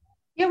questions?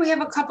 Yeah, we have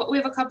a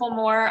couple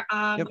more.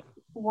 Yep.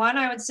 One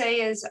I would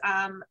say is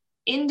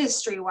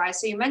industry-wise.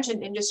 So you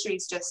mentioned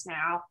industries just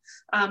now.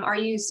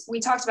 We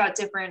talked about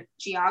different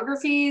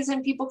geographies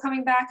and people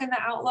coming back in the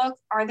outlook.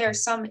 Are there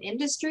some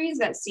industries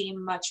that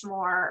seem much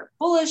more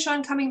bullish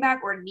on coming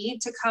back or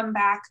need to come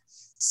back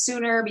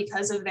sooner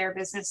because of their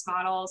business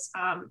models?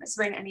 Has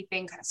there been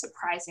anything kind of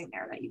surprising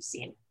there that you've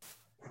seen?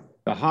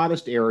 The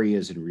hottest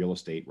areas in real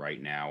estate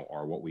right now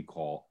are what we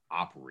call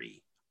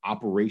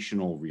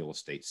operational real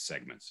estate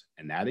segments.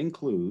 And that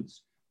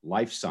includes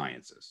life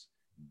sciences,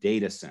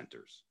 data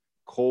centers,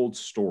 cold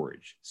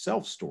storage,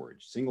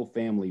 self-storage, single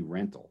family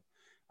rental.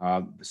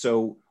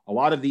 So a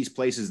lot of these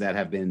places that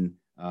have been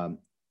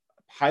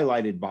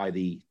highlighted by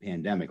the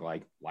pandemic,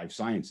 like life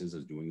sciences,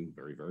 is doing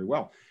very, very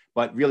well.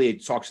 But really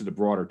it talks to the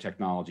broader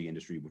technology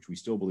industry, which we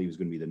still believe is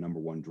going to be the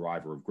 #1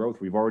 driver of growth.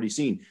 We've already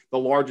seen the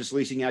largest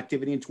leasing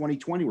activity in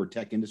 2020 were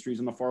tech industries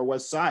on the far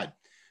west side.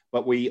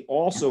 But we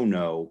also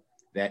know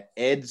that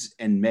eds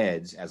and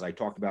meds, as I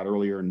talked about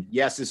earlier, and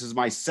yes, this is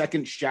my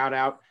second shout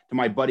out to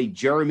my buddy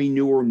Jeremy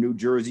Newer, New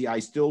Jersey. I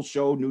still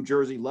show New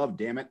Jersey love,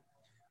 damn it.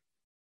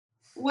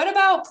 What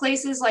about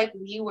places like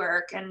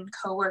WeWork and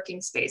co-working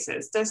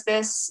spaces? Does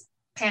this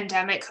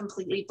pandemic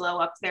completely blow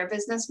up their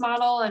business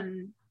model,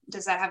 and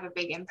does that have a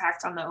big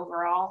impact on the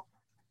overall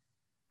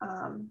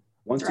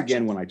Once direction?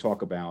 again, when I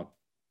talk about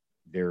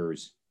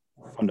there's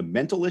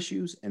fundamental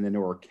issues and then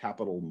there are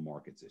capital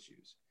markets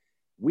issues.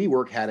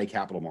 WeWork had a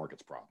capital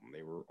markets problem.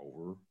 They were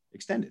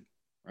overextended,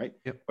 right?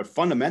 Yep. But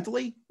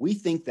fundamentally, we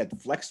think that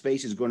flex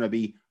space is going to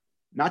be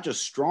not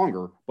just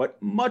stronger,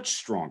 but much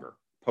stronger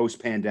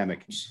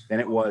post-pandemic than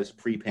it was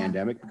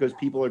pre-pandemic, because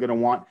people are going to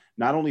want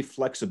not only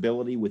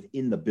flexibility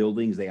within the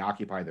buildings they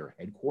occupy their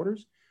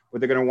headquarters, but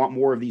they're going to want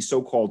more of these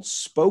so-called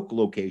spoke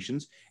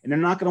locations, and they're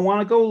not going to want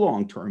to go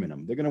long-term in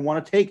them. They're going to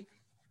want to take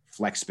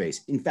flex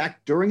space. In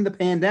fact, during the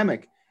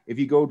pandemic, if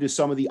you go to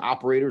some of the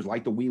operators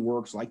like the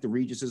WeWorks, like the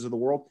Reguses of the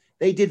world,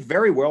 they did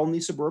very well in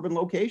these suburban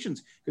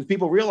locations because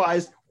people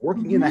realized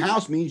working in the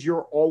house means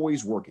you're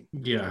always working.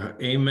 Yeah,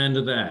 amen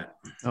to that.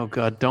 Oh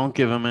God, don't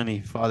give him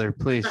any, Father,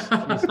 please.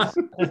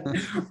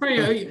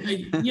 Right,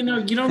 you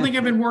don't think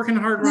I've been working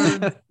hard,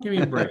 Ryan? Give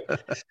me a break.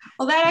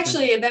 Well,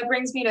 that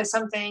brings me to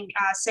something,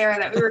 Sarah,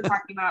 that we were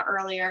talking about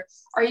earlier.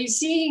 Are you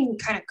seeing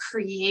kind of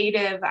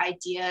creative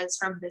ideas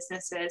from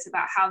businesses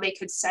about how they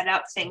could set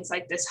up things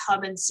like this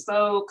hub and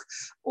spoke,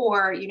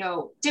 or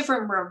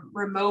different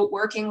remote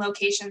working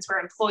locations where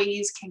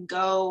employees can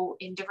go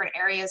in different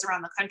areas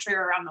around the country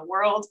or around the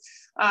world?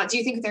 Do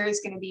you think there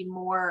is going to be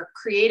more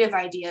creative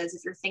ideas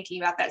if you're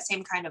thinking about that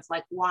same kind of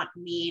like want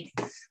need,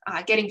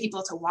 getting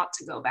people to want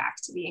to go back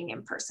to being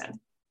in person?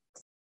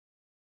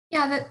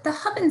 Yeah, the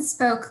hub and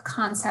spoke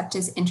concept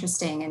is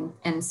interesting.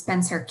 And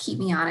Spencer, keep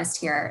me honest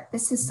here.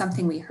 This is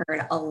something we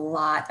heard a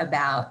lot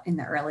about in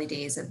the early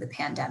days of the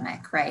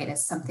pandemic, right?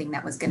 As something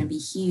that was going to be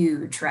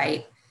huge,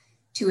 right?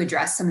 To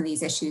address some of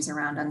these issues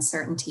around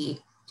uncertainty.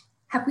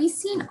 Have we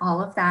seen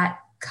all of that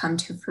come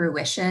to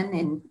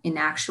fruition in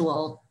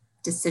actual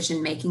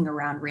decision-making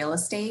around real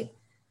estate?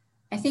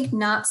 I think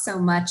not so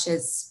much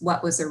as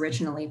what was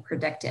originally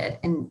predicted.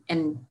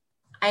 And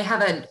I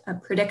have a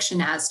prediction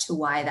as to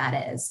why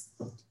that is.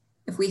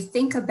 If we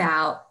think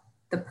about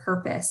the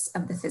purpose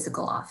of the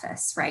physical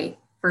office, right,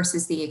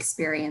 versus the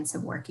experience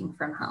of working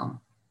from home,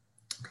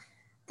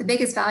 the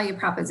biggest value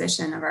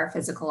proposition of our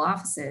physical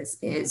offices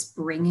is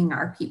bringing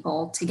our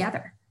people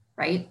together,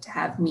 right, to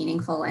have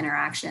meaningful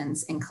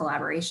interactions and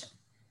collaboration.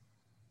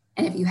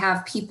 And if you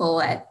have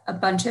people at a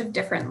bunch of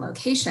different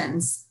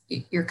locations,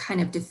 you're kind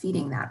of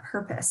defeating that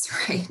purpose,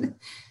 right?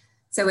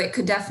 So it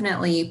could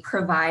definitely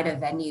provide a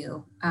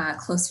venue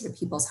closer to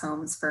people's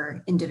homes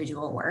for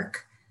individual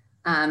work.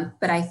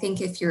 But I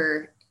think if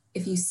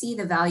you see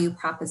the value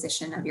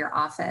proposition of your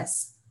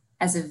office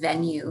as a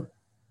venue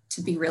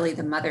to be really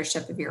the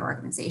mothership of your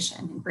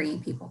organization and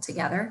bringing people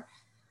together,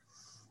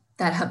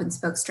 that hub and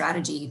spoke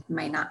strategy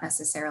might not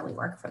necessarily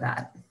work for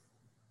that.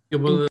 Yeah,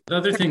 well, the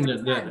other thing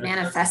that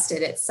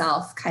manifested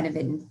itself kind of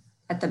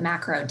at the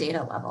macro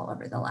data level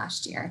over the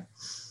last year.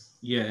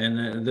 Yeah,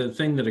 and the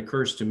thing that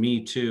occurs to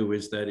me too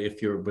is that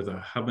if you're with a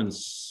hub and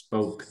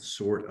spoke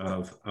sort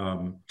of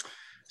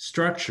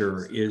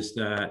structure, is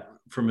that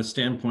from a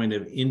standpoint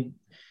of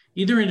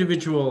either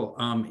individual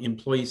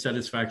employee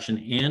satisfaction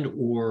and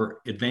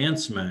or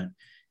advancement,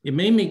 it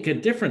may make a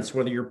difference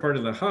whether you're part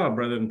of the hub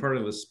rather than part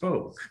of the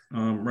spoke,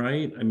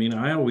 right? I mean,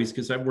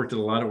 because I've worked at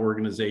a lot of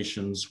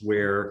organizations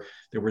where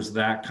there was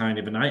that kind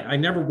of, and I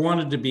never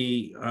wanted to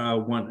be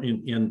one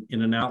in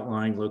an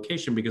outlying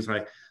location because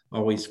I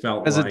always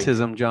felt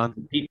presentism, like,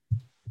 John.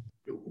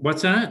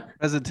 What's that?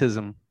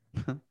 Presentism.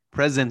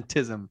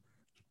 Presentism.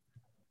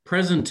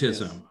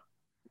 Presentism.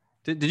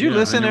 Yes. Did you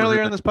listen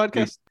earlier in this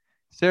podcast?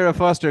 Sarah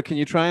Foster, can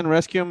you try and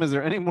rescue him? Is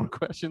there any more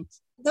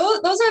questions? Those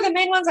are the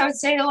main ones. I would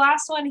say the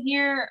last one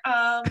here,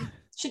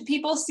 should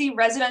people see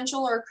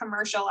residential or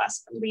commercial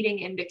as leading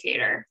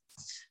indicator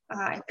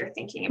if they're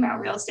thinking about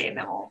real estate? And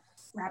then we'll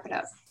wrap it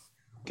up.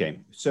 Okay,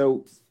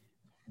 so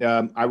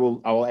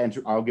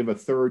I'll give a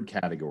third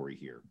category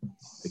here.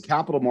 The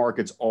capital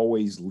markets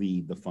always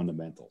lead the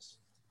fundamentals.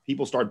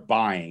 People start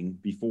buying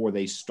before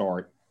they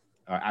start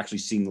actually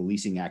seeing the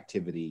leasing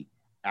activity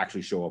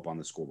actually show up on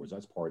the scoreboards.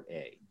 That's part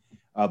A.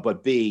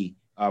 But B,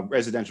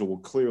 residential will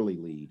clearly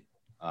lead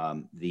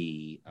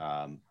the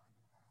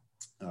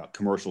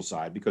commercial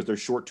side because they're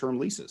short-term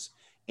leases.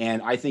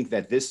 And I think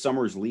that this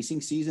summer's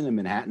leasing season in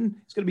Manhattan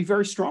is going to be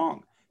very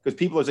strong because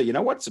people are saying, you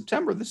know what,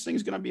 September, this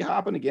thing's going to be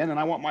hopping again and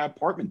I want my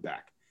apartment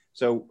back.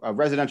 So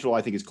residential,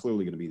 I think, is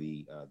clearly going to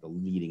be the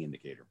leading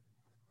indicator.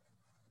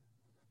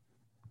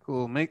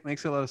 Cool.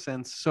 Makes a lot of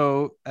sense.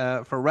 So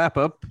for wrap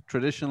up,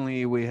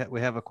 traditionally, we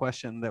have a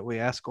question that we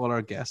ask all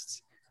our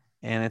guests,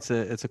 and it's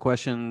a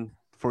question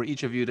for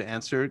each of you to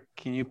answer.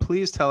 Can you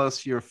please tell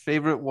us your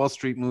favorite Wall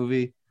Street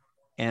movie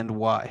and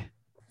why?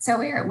 So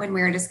when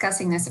we were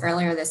discussing this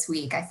earlier this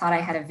week, I thought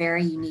I had a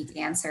very unique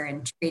answer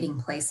in Trading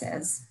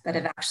Places, but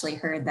I've actually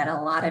heard that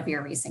a lot of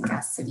your recent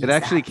guests have used it.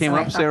 Actually came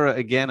up, thought, Sarah,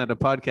 again at a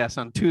podcast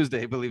on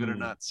Tuesday, believe it or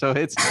not. So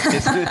it's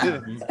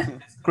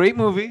great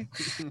movie.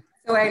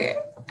 So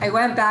I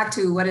went back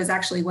to what is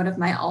actually one of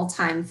my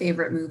all-time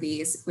favorite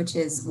movies, which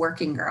is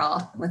Working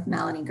Girl with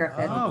Melanie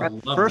Griffith. Oh,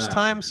 first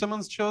time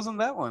someone's chosen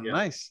that one. Yeah.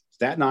 Nice.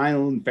 Staten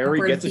Island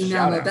Ferry gets a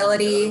shout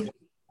mobility.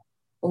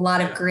 A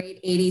lot of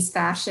great 80s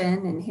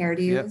fashion and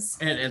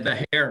hairdos. Yep. And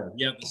the hair.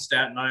 Yeah, the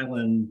Staten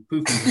Island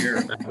poofy hair.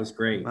 That was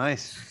great.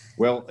 Nice.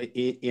 Well,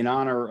 in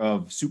honor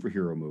of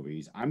superhero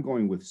movies, I'm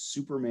going with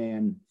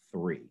Superman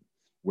 3,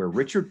 where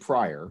Richard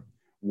Pryor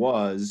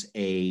was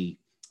a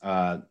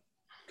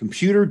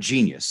computer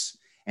genius,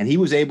 and he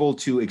was able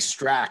to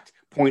extract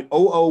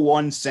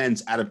 0.001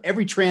 cents out of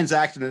every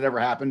transaction that ever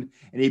happened,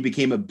 and he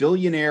became a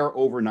billionaire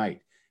overnight.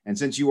 And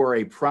since you are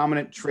a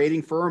prominent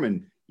trading firm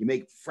and you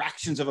make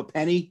fractions of a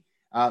penny,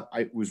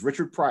 it was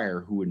Richard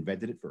Pryor who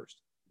invented it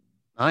first.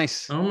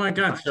 Nice. Oh my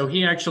God! So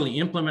he actually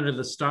implemented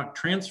the stock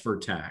transfer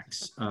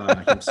tax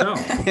himself.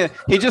 Yeah,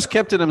 he just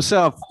kept it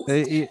himself.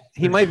 He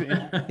might.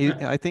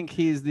 I think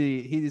he's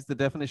the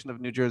definition of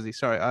New Jersey.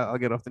 Sorry, I'll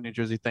get off the New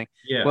Jersey thing.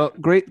 Yeah. Well,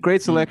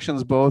 great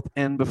selections both.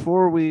 And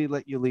before we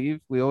let you leave,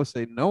 we always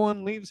say no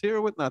one leaves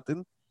here with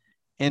nothing.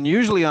 And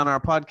usually on our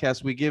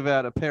podcast, we give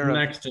out a pair of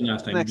next to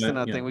nothing.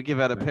 Yeah. We give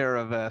out a pair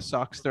of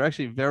socks. They're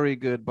actually very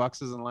good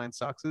boxes and line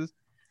socks.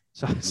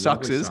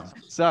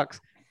 Socks.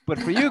 But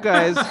for you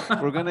guys,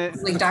 we're gonna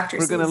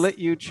let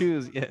you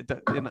choose. Yeah,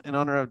 in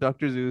honor of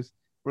Dr. Zeus,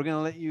 we're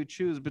gonna let you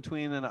choose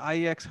between an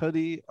IEX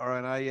hoodie or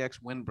an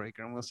IEX windbreaker,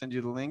 and we'll send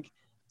you the link.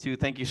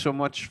 Thank you so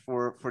much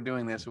for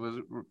doing this. It was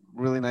a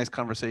really nice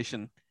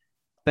conversation.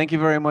 Thank you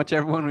very much,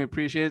 everyone. We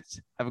appreciate it.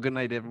 Have a good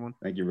night, everyone.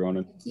 Thank you,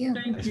 Ronan. Thank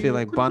you. I feel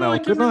like Bono.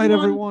 Good night,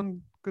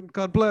 everyone.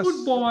 God bless.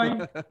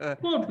 Goodbye.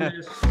 God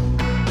bless.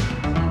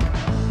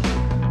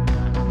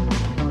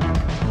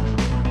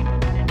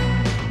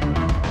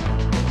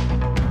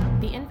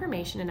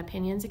 And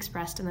opinions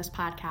expressed in this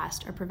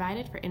podcast are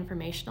provided for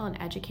informational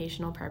and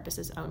educational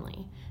purposes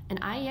only.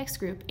 And IEX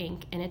Group,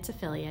 Inc. and its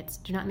affiliates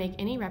do not make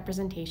any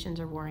representations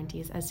or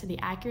warranties as to the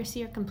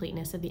accuracy or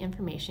completeness of the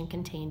information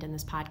contained in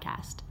this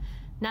podcast.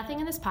 Nothing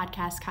in this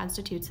podcast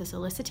constitutes a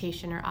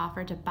solicitation or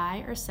offer to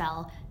buy or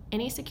sell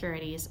any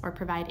securities or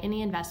provide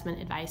any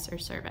investment advice or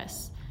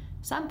service.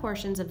 Some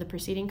portions of the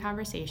preceding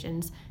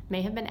conversations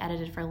may have been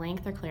edited for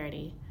length or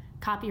clarity.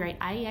 Copyright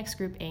IEX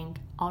Group, Inc.,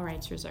 all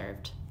rights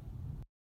reserved.